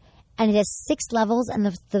hand, and it has 6 levels, and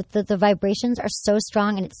the vibrations are so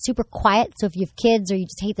strong, and it's super quiet. So if you have kids or you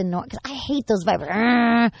just hate the noise, because I hate those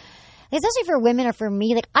vibrations, especially for women or for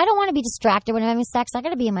me. I don't want to be distracted when I'm having sex. I got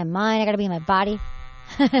to be in my mind. I got to be in my body.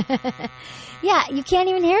 Yeah, you can't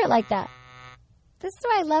even hear it like that. This is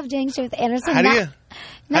why I love doing shit with Anderson.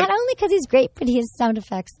 Not only because he's great, but he has sound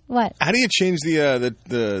effects. What? How do you change the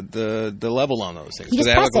level on those things? Do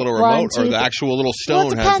they have a little remote, or the actual little stone?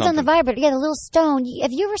 Well, it depends on the vibrator. Yeah, the little stone.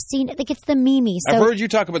 Have you ever seen it? It's the Mimi. So, I've heard you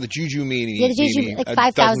talk about the Juju Mimi. Yeah, the Juju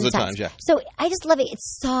 5,000 times. Yeah. So I just love it.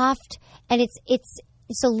 It's soft, and it's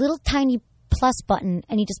a little tiny plus button,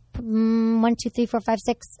 and you just 1, 2, 3, 4, 5,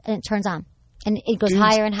 6, and it turns on, and it goes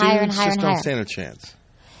higher and higher and higher and higher. Don't stand a chance.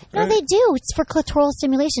 No, they do. It's for clitoral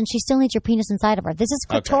stimulation. She still needs your penis inside of her. This is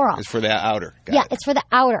clitoral. Okay. It's for the outer. Got it. It's for the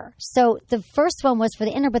outer. So the first one was for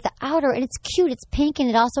the inner, but the outer, and it's cute. It's pink, and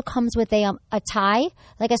it also comes with a tie,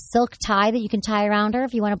 like a silk tie that you can tie around her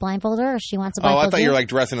if you want to blindfold her, or she wants to blindfold you. I thought you were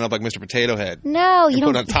dressing it up like Mr. Potato Head. No, you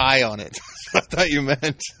don't. Put a tie on it. I thought you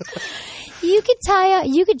meant. You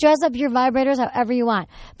could dress up your vibrators however you want,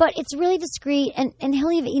 but it's really discreet, and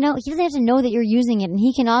he'll even, he doesn't have to know that you're using it, and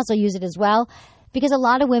he can also use it as well. Because a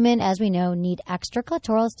lot of women, as we know, need extra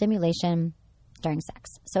clitoral stimulation during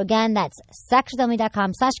sex. So again, that's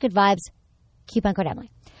sexwithemily.com/goodvibes. Coupon code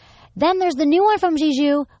Emily. Then there's the new one from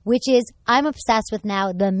Juju, which is I'm obsessed with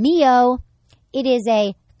now, the Mio. It is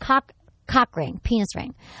a cock ring, penis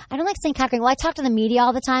ring. I don't like saying cock ring. Well, I talk to the media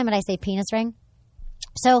all the time, and I say penis ring.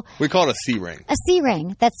 So we call it a C ring. A C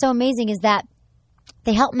ring. That's so amazing is that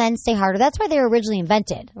they help men stay harder. That's why they were originally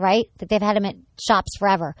invented, right? That they've had them at shops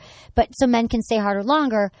forever. But so men can stay harder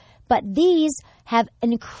longer. But these have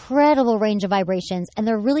an incredible range of vibrations, and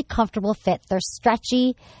they're really comfortable fit. They're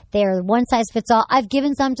stretchy. They're one size fits all. I've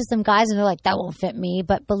given some to some guys, and they're like, that won't fit me.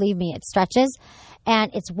 But believe me, it stretches.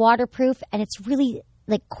 And it's waterproof, and it's really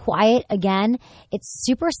quiet again. It's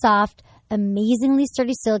super soft, amazingly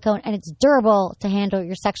sturdy silicone, and it's durable to handle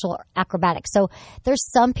your sexual acrobatics. So there's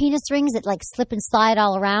some penis rings that slip and slide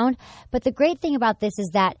all around, but the great thing about this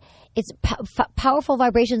is that it's powerful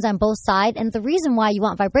vibrations on both sides, and the reason why you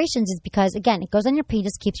want vibrations is because, again, it goes on your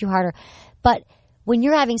penis, keeps you harder, but when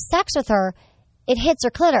you're having sex with her, it hits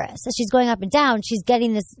her clitoris. As she's going up and down, she's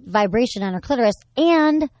getting this vibration on her clitoris,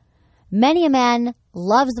 and many a man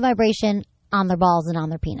loves the vibration on their balls and on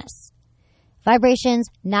their penis. Vibrations,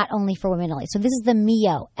 not only for women only. So this is the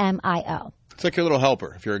Mio, M-I-O. It's like your little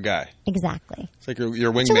helper if you're a guy. Exactly. It's like your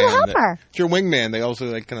wingman. It's your little helper. If you're a wingman, they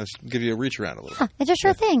also kind of give you a reach around a little bit. It's a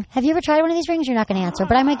sure thing. Have you ever tried one of these rings? You're not going to answer,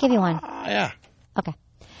 but I might give you one. Yeah. Okay,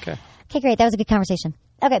 great. That was a good conversation.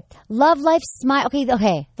 Okay, Love Life Smile. Okay,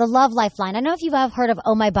 the Love Life line. I don't know if you've heard of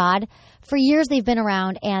Oh My Bod. For years they've been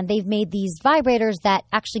around, and they've made these vibrators that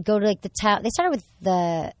actually go to like the town. They started with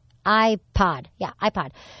the iPod. Yeah,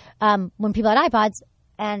 iPod. When people had iPods,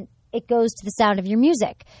 and it goes to the sound of your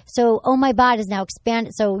music. So Oh My Bod is now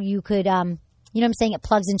expanded, so you could, you know what I'm saying? It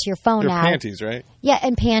plugs into your phone now. Panties, right? Yeah,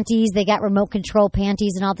 and panties. They got remote control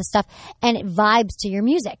panties and all this stuff, and it vibes to your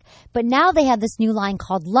music. But now they have this new line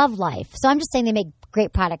called Love Life. So I'm just saying they make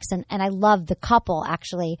great products, and I love the couple,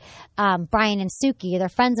 actually. Brian and Suki, they're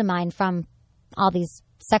friends of mine from all these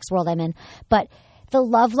sex world I'm in. But the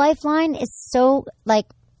Love Life line is so, like,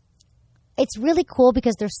 it's really cool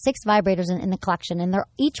because there's 6 vibrators in the collection, and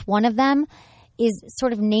each one of them is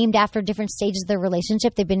sort of named after different stages of their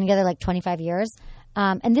relationship. They've been together like 25 years.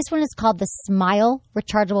 And this one is called the Smile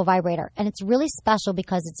Rechargeable Vibrator. And it's really special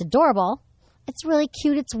because it's adorable. It's really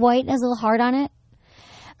cute. It's white and has a little heart on it.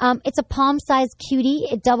 It's a palm-sized cutie.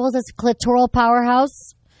 It doubles as a clitoral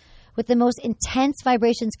powerhouse with the most intense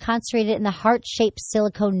vibrations concentrated in the heart-shaped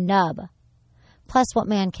silicone nub. Plus, what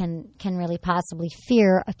man can really possibly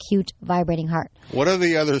fear a cute vibrating heart? What are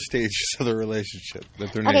the other stages of the relationship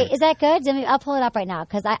that they're named? Okay, is that good? I'll pull it up right now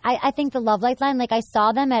because I think the Love Life line, like I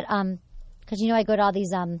saw them at because you know I go to all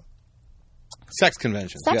these sex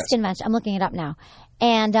conventions. Convention. I'm looking it up now,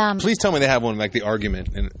 and please tell me they have one like the Argument,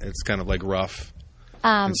 and it's kind of like rough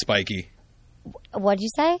and spiky. What did you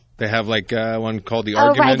say? They have like one called the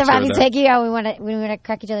Argument. Oh, right, the Robbie Spiky. Oh, we want to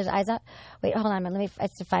crack each other's eyes out. Wait, hold on a minute. I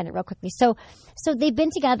have to find it real quickly. So they've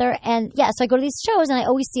been together, and yeah. So I go to these shows, and I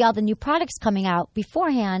always see all the new products coming out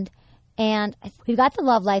beforehand. And we've got the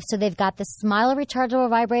Love Life. So they've got the Smile Rechargeable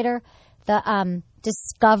Vibrator, the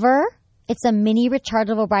Discover. It's a mini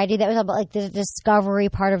rechargeable vibrator that was about like the discovery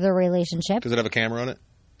part of the relationship. Does it have a camera on it?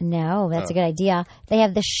 No, that's a good idea. They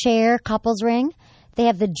have the Share Couples Ring. They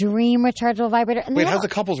have the Dream Rechargeable Vibrator. And wait, how's the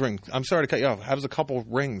couples ring? I'm sorry to cut you off. How's the couple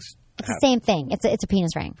rings? It's the same thing. It's a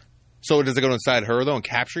penis ring. So does it go inside her, though, and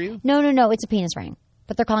capture you? No. It's a penis ring.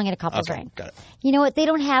 But they're calling it a couples ring. Got it. You know what? They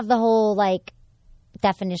don't have the whole, like,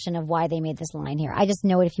 definition of why they made this line here. I just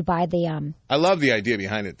know it if you buy the... I love the idea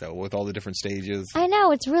behind it, though, with all the different stages. I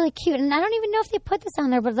know. It's really cute. And I don't even know if they put this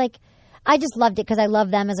on there, but, like... I just loved it because I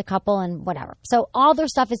love them as a couple and whatever. So all their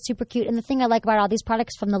stuff is super cute. And the thing I like about all these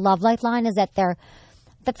products from the Love Life line is that they're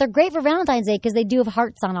great for Valentine's Day because they do have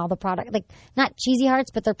hearts on all the product. Like, not cheesy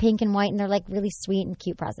hearts, but they're pink and white, and they're, like, really sweet and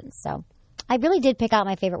cute presents. So I really did pick out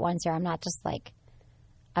my favorite ones here. I'm not just, like,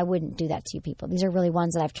 I wouldn't do that to you people. These are really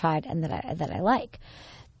ones that I've tried and that I like.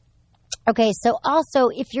 Okay, so also,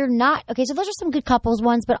 if you're not... Okay, so those are some good couples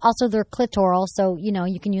ones, but also they're clitoral, so, you know,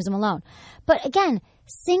 you can use them alone. But, again,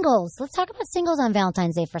 singles. Let's talk about singles on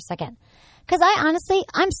Valentine's Day for a second. Because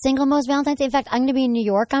I'm single most Valentine's Day. In fact, I'm going to be in New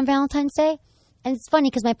York on Valentine's Day. And it's funny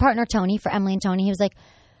because my partner, Tony, for Emily and Tony, he was like,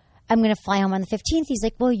 I'm going to fly home on the 15th. He's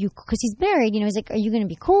like, well, because he's married, you know, he's like, are you going to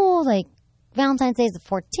be cool? Like, Valentine's Day is the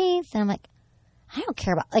 14th. And I'm like, I don't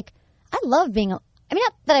care about, like, I love being, not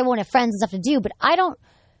that I won't have friends and stuff to do, but I don't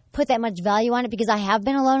put that much value on it because I have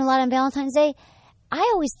been alone a lot on Valentine's Day. I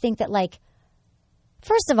always think that, like,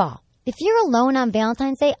 first of all, if you're alone on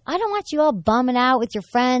Valentine's Day, I don't want you all bumming out with your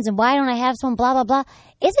friends and why don't I have someone, blah, blah, blah.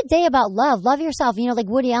 It's a day about love. Love yourself. You know, like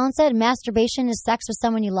Woody Allen said, masturbation is sex with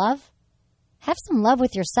someone you love. Have some love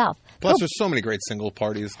with yourself. Plus, there's so many great single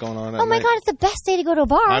parties going on. Oh, my God. It's the best day to go to a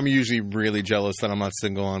bar. I'm usually really jealous that I'm not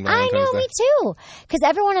single on Valentine's Day. I know, me too. Because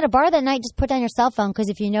everyone at a bar that night just put down your cell phone. Because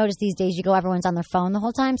if you notice these days, everyone's on their phone the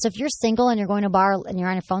whole time. So if you're single and you're going to a bar and you're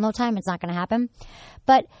on your phone the whole time, it's not going to happen.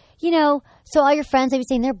 But, you know, so all your friends, they be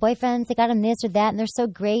saying their boyfriends, they got them this or that, and they're so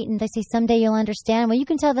great. And they say, someday you'll understand. Well, you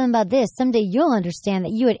can tell them about this. Someday you'll understand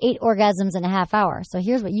that you had 8 orgasms in a half hour. So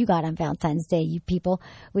here's what you got on Valentine's Day, you people,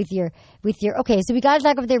 with your. Okay, so we got to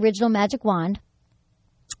talk about the original magic wand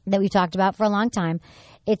that we talked about for a long time.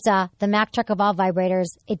 It's the Mack truck of all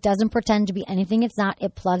vibrators. It doesn't pretend to be anything it's not.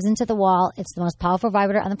 It plugs into the wall. It's the most powerful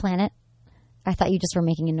vibrator on the planet. I thought you just were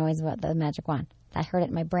making a noise about the magic wand. I heard it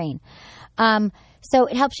in my brain. So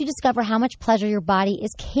it helps you discover how much pleasure your body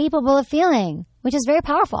is capable of feeling, which is very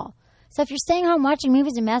powerful. So if you're staying home watching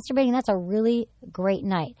movies and masturbating, that's a really great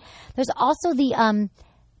night. There's also the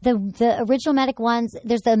original magic wands.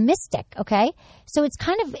 There's the Mystic. Okay, so it's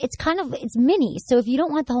mini. So if you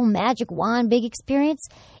don't want the whole magic wand big experience,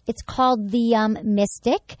 it's called the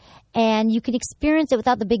Mystic, and you can experience it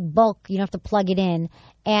without the big bulk. You don't have to plug it in.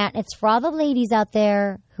 And it's for all the ladies out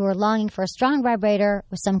there who are longing for a strong vibrator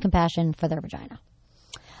with some compassion for their vagina.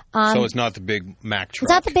 So it's not the big Mack truck.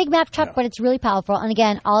 It's not the big Mack truck, but it's really powerful. And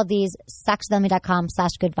again, all of these,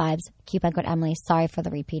 sexwithemily.com/goodvibes. Coupon code Emily. Sorry for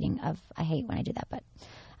the repeating of, I hate when I do that, but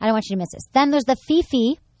I don't want you to miss this. Then there's the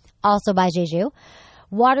Fifi, also by Jeju,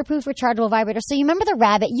 waterproof, rechargeable vibrator. So you remember the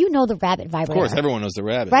Rabbit? You know the Rabbit vibrator. Of course, everyone knows the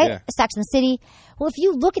Rabbit, right? Yeah. Sex and the City. Well, if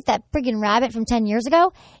you look at that friggin' Rabbit from 10 years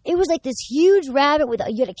ago, it was like this huge Rabbit with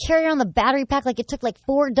you had to carry on the battery pack like it took like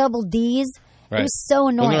 4 double Ds. Right. It was so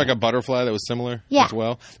annoying. Wasn't there like a butterfly that was similar as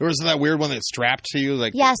well? There was that weird one that strapped to you.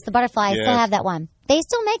 Yes, the butterfly. I still have that one. They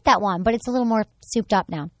still make that one, but it's a little more souped up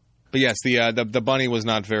now. But yes, the bunny was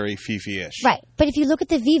not very Fifi-ish. Right. But if you look at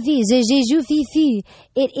the Vivi, Fifi,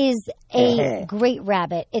 it is a great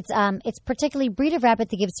rabbit. It's particularly breed of rabbit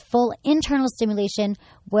that gives full internal stimulation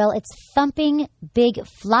while its thumping, big,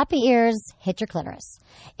 floppy ears hit your clitoris.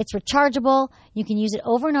 It's rechargeable. You can use it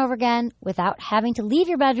over and over again without having to leave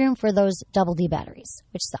your bedroom for those double D batteries,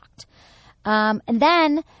 which sucked. And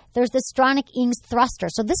then there's the Stronic Ings Thruster.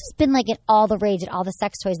 So this has been like at all the rage at all the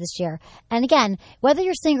sex toys this year. And again, whether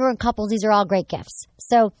you're single or in couples, these are all great gifts.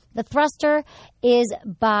 So the Thruster is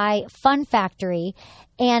by Fun Factory,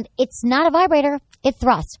 and it's not a vibrator. It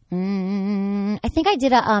thrusts. I think I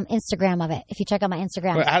did a Instagram of it. If you check out my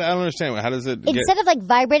Instagram. Wait, I don't understand. How does it Instead of like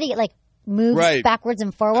vibrating, it like moves backwards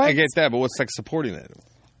and forwards. I get that, but what's like supporting it?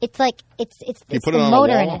 It's like it's put a it on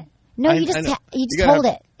motor a in wall? it. No, you just hold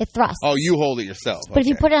it. It thrusts. Oh, you hold it yourself. But if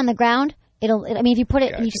you put it on the ground, if you put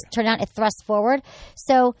it and you just turn it on, it thrusts forward.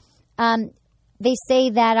 So they say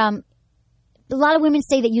that a lot of women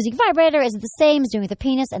say that using vibrator isn't the same as doing with a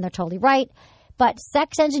penis, and they're totally right. But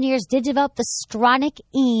sex engineers did develop the Stronic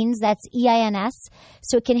Ings, that's E-I-N-S,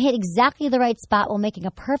 so it can hit exactly the right spot while making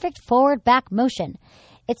a perfect forward-back motion.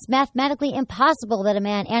 It's mathematically impossible that a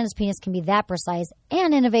man and his penis can be that precise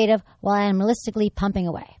and innovative while animalistically pumping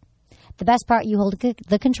away. The best part, you hold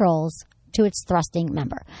the controls to its thrusting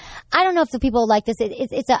member. I don't know if the people like this.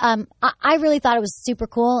 I really thought it was super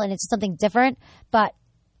cool and it's something different, but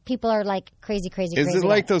people are like crazy. Is it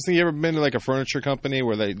like those things? You ever been to like a furniture company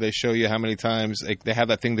where they show you how many times they have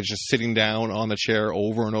that thing that's just sitting down on the chair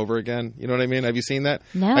over and over again? You know what I mean? Have you seen that?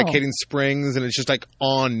 No. Like hitting springs and it's just like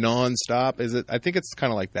on nonstop. Is it? I think it's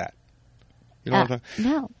kind of like that. You know what I'm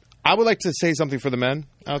talking? No. I would like to say something for the men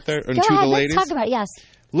out there and Go to ahead, the ladies. Let's talk about it. Yes.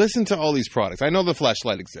 Listen to all these products. I know the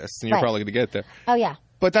fleshlight exists, and you're probably going to get there. Oh, yeah.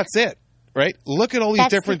 But that's it, right? Look at all these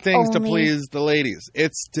different things to please the ladies.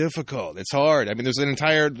 It's difficult. It's hard. I mean, there's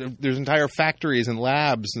entire factories and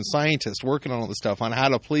labs and scientists working on all this stuff on how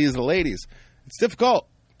to please the ladies. It's difficult.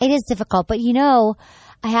 It is difficult, but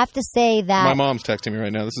I have to say that my mom's texting me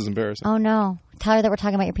right now. This is embarrassing. Oh no! Tell her that we're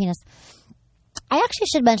talking about your penis. I actually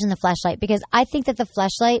should mention the fleshlight because I think that the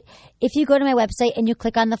fleshlight. If you go to my website and you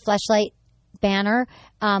click on the fleshlight banner,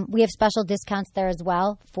 we have special discounts there as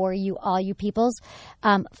well for you, all you peoples.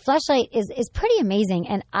 Fleshlight is pretty amazing,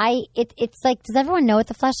 and it's like, does everyone know what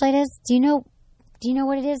the fleshlight is? Do you know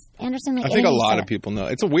what it is, Anderson? I think a lot of people know.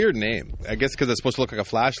 It's a weird name, I guess, because it's supposed to look like a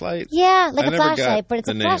flashlight. Yeah, like a flashlight, but it's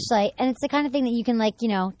a flashlight, and it's the kind of thing that you can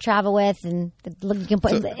travel with, and you can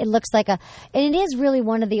put. It looks like and it is really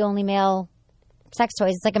one of the only male sex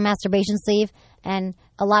toys. It's like a masturbation sleeve, and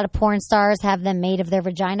a lot of porn stars have them made of their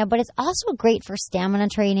vagina, but it's also great for stamina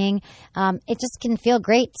training. It just can feel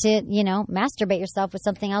great to, masturbate yourself with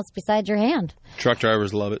something else besides your hand. Truck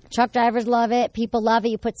drivers love it. Truck drivers love it. People love it.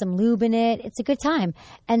 You put some lube in it. It's a good time.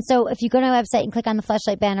 And so if you go to my website and click on the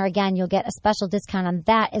fleshlight banner again, you'll get a special discount on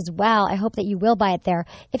that as well. I hope that you will buy it there.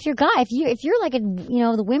 If you're like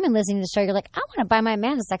the women listening to the show, you're like, I want to buy my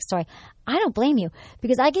man a sex toy. I don't blame you,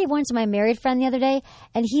 because I gave one to my married friend the other day,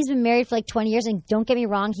 and he's been married for like 20 years, and don't get me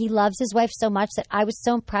wrong, he loves his wife so much that I was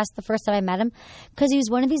so impressed the first time I met him, because he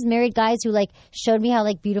was one of these married guys who showed me how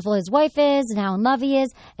beautiful his wife is and how in love he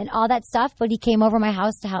is and all that stuff. But he came over my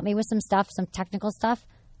house to help me with some stuff, some technical stuff,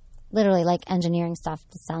 literally like engineering stuff.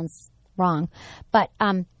 This sounds wrong, but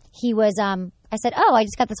he was. I said, "Oh, I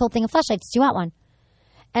just got this whole thing of fleshlights. Do you want one?"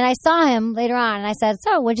 And I saw him later on, and I said,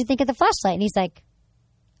 "So, what did you think of the fleshlight?" And he's like,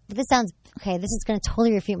 "This sounds okay. This is going to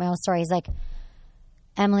totally refute my whole story." He's like,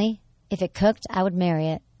 "Emily, if it cooked, I would marry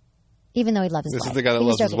it." Even though he loves his wife. This is the guy that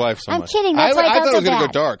loves his wife so much. I'm kidding. That's why I thought it was going to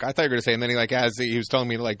go dark. I thought you were going to say, and then he was telling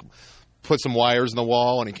me to put some wires in the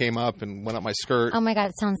wall, and he came up and went up my skirt. Oh my God,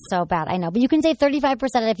 it sounds so bad. I know. But you can save 35%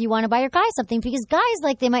 if you want to buy your guy something, because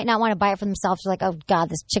guys, they might not want to buy it for themselves. They're like, oh God,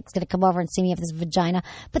 this chick's going to come over and see me with this vagina.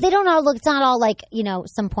 But they don't all look, it's not all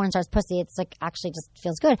some porn star's pussy. It's actually just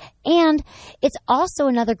feels good. And it's also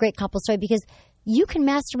another great couple story because you can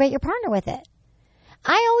masturbate your partner with it.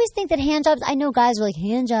 I always think that hand jobs, I know guys are like,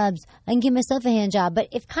 hand jobs, I can give myself a hand job, but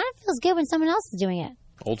it kind of feels good when someone else is doing it.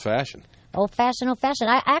 Old fashioned. Old fashioned.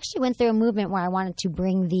 I actually went through a movement where I wanted to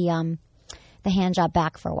bring the hand job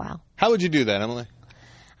back for a while. How would you do that, Emily?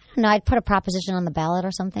 I don't know. I'd put a proposition on the ballot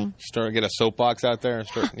or something. Get a soapbox out there and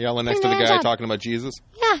start yelling next to the guy talking about Jesus.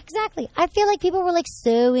 Yeah, exactly. I feel like people were like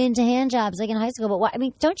so into hand jobs like in high school. But what, I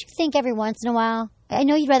mean, don't you think every once in a while? I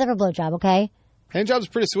know you'd rather have a blowjob, okay? Hand job's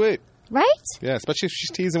pretty sweet. Right? Yeah, especially if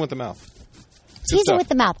she's teasing with the mouth. Teasing with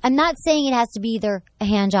the mouth. I'm not saying it has to be either a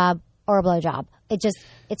hand job or a blowjob.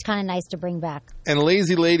 It's kind of nice to bring back. And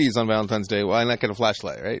lazy ladies on Valentine's Day, why not get a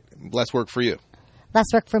flashlight, right? Less work for you. Less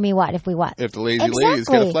work for me what? If we what? If the lazy ladies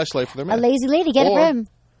get a flashlight for their man. A lazy lady, get it for him.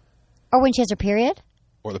 Or when she has her period.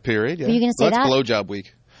 Or the period, yeah. Were you going to say that? That's blowjob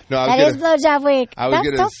week. No, that is blowjob week.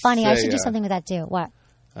 That's so funny. I should do something with that too. What?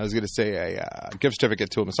 I was going to say a gift certificate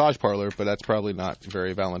to a massage parlor, but that's probably not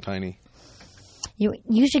very Valentine-y.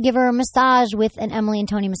 You should give her a massage with an Emily and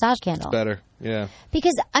Tony massage candle. It's better, yeah.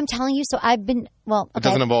 Because I'm telling you, so I've been, well, okay. It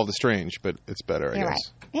doesn't involve the strange, but it's better, I guess. Right.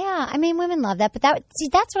 Yeah, I mean, women love that. But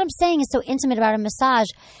that's what I'm saying is so intimate about a massage,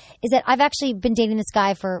 is that I've actually been dating this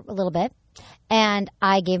guy for a little bit, and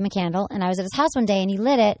I gave him a candle, and I was at his house one day, and he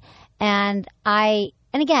lit it, and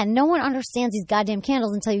again, no one understands these goddamn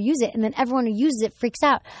candles until you use it, and then everyone who uses it freaks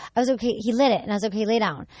out. I was okay, he lit it, and I was okay, lay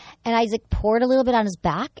down. And I like poured a little bit on his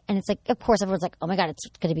back, and it's like, of course, everyone's like, oh my God, it's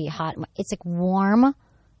going to be hot. It's like warm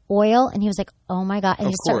oil, and he was like, oh my God. And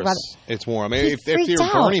of course, it's warm. If you're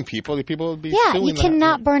burning people would be suing you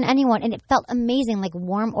cannot burn anyone. And it felt amazing, like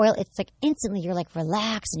warm oil. It's like instantly you're like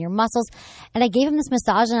relaxed in your muscles. And I gave him this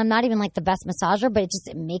massage, and I'm not even like the best massager, but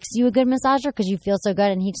it makes you a good massager because you feel so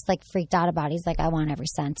good. And he just like freaked out about it. He's like, I want every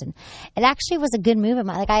cent. And it actually was a good move.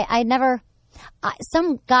 I never,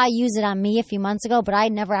 some guy used it on me a few months ago, but I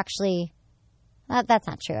never actually. That's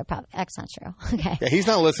not true. That's not true. Okay. Yeah, he's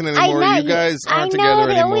not listening anymore. You guys aren't together anymore. I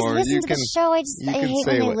know. They always listen to the show. I hate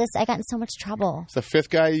when they listen. I got in so much trouble. It's the fifth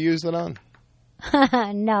guy you used it on?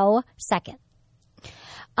 No, second.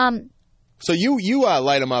 So you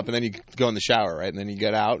light them up and then you go in the shower, right? And then you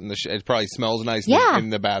get out and it probably smells nice in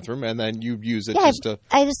the bathroom, and then you use it I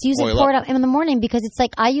just use it, pour it up in the morning because it's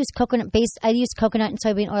like I use coconut and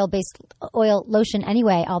soybean oil-based oil lotion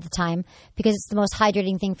anyway all the time because it's the most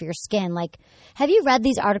hydrating thing for your skin. Like, have you read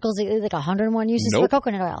these articles, like 101 uses for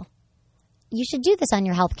coconut oil? You should do this on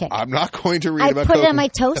your health kick. I'm not going to read about coconut. I put it on my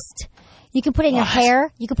toast. You can put it in your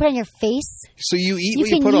hair. You can put it on your face. So you eat what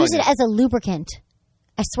you put on. You can use it as a lubricant.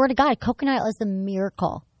 I swear to God, coconut oil is the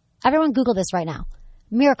miracle. Everyone Google this right now.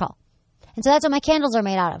 Miracle. And so that's what my candles are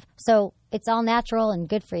made out of. So it's all natural and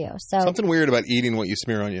good for you. So something weird about eating what you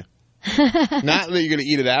smear on you. Not that you're going to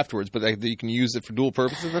eat it afterwards, but that you can use it for dual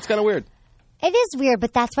purposes. That's kind of weird. It is weird,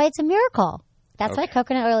 but that's why it's a miracle. That's why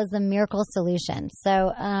coconut oil is the miracle solution.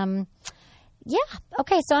 So, yeah.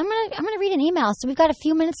 Okay, so I'm gonna read an email. So we've got a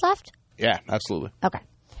few minutes left? Yeah, absolutely. Okay.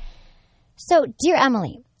 So, dear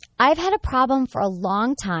Emily, I've had a problem for a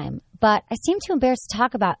long time, but I seem too embarrassed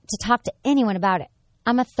to talk to anyone about it.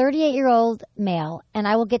 I'm a 38-year-old male, and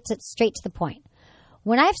I will get straight to the point.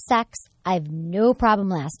 When I have sex, I have no problem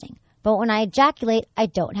lasting. But when I ejaculate, I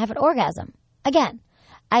don't have an orgasm. Again,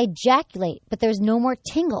 I ejaculate, but there's no more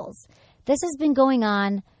tingles. This has been going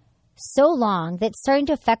on so long that it's starting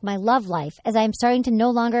to affect my love life as I'm starting to no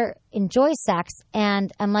longer enjoy sex,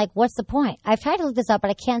 and I'm like, what's the point? I've tried to look this up,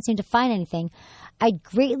 but I can't seem to find anything. I'd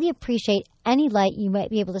greatly appreciate any light you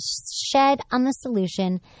might be able to shed on the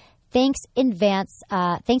solution. Thanks in advance,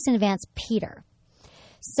 Peter.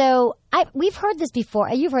 So we've heard this before.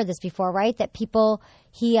 You've heard this before, right? That people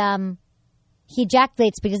he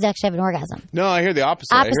ejaculates but he doesn't actually have an orgasm. No, I hear the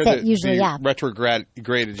opposite. I hear usually, retrograde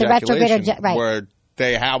ejaculation, where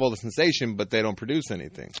they have all the sensation, but they don't produce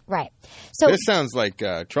anything. Right. So this sounds like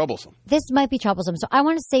troublesome. This might be troublesome. So I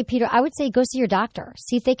want to say, Peter, I would say go see your doctor.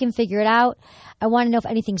 See if they can figure it out. I want to know if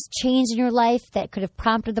anything's changed in your life that could have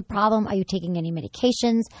prompted the problem. Are you taking any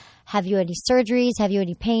medications? Have you had any surgeries? Have you had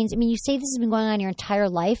any pains? I mean, you say this has been going on your entire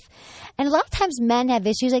life. And a lot of times men have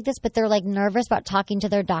issues like this, but they're like nervous about talking to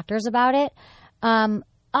their doctors about it.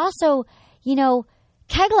 Also,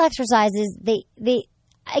 Kegel exercises, they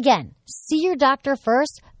again, see your doctor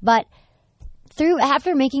first, but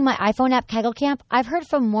after making my iPhone app Kegel Camp, I've heard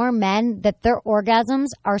from more men that their orgasms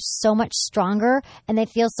are so much stronger and they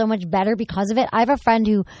feel so much better because of it. I have a friend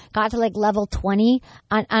who got to like level 20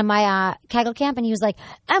 on my Kegel Camp, and he was like,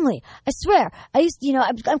 Emily, I swear,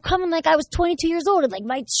 I'm coming like I was 22 years old and like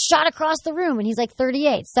my shot across the room, and he's like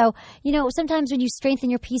 38. So, sometimes when you strengthen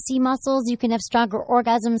your PC muscles, you can have stronger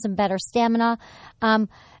orgasms and better stamina.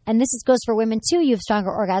 And this goes for women too. You have stronger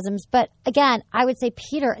orgasms. But again, I would say,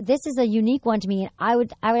 Peter, this is a unique one to me. And I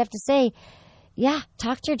would have to say, yeah,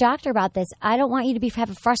 talk to your doctor about this. I don't want you to have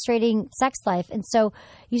a frustrating sex life. And so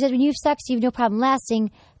you said when you have sex, you have no problem lasting,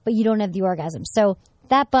 but you don't have the orgasm. So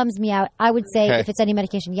that bums me out. I would say if it's any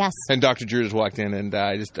medication, yes. And Dr. Drew just walked in, and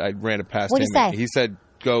I ran it past him. What did he say? He said,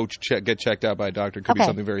 go get checked out by a doctor. It could be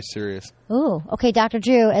something very serious. Ooh, okay, Dr.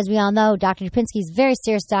 Drew, as we all know, Dr. Dupinski's a very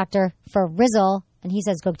serious doctor for Rizzle, and he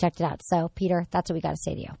says go check it out. So, Peter, that's what we got to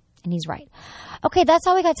say to you. And he's right. Okay, that's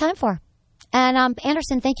all we got time for. And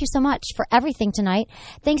Anderson, thank you so much for everything tonight.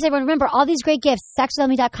 Thanks, everyone. Remember, all these great gifts,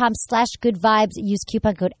 sexwithemily.com/goodvibes. Use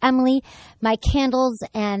coupon code Emily. My candles,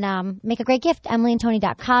 and make a great gift,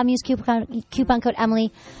 emilyandtony.com. Use coupon code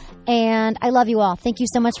Emily. And I love you all. Thank you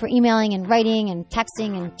so much for emailing and writing and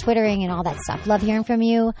texting and Twittering and all that stuff. Love hearing from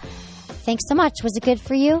you. Thanks so much. Was it good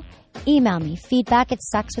for you? Email me,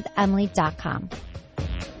 feedback@sexwithemily.com.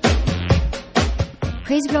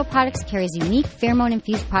 Crazy Girl Products carries unique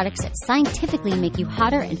pheromone-infused products that scientifically make you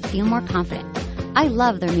hotter and feel more confident. I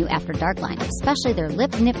love their new After Dark line, especially their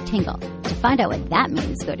Lip Nip Tingle. To find out what that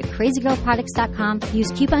means, go to crazygirlproducts.com,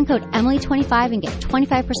 use coupon code Emily25 and get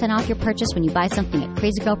 25% off your purchase when you buy something at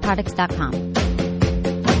crazygirlproducts.com.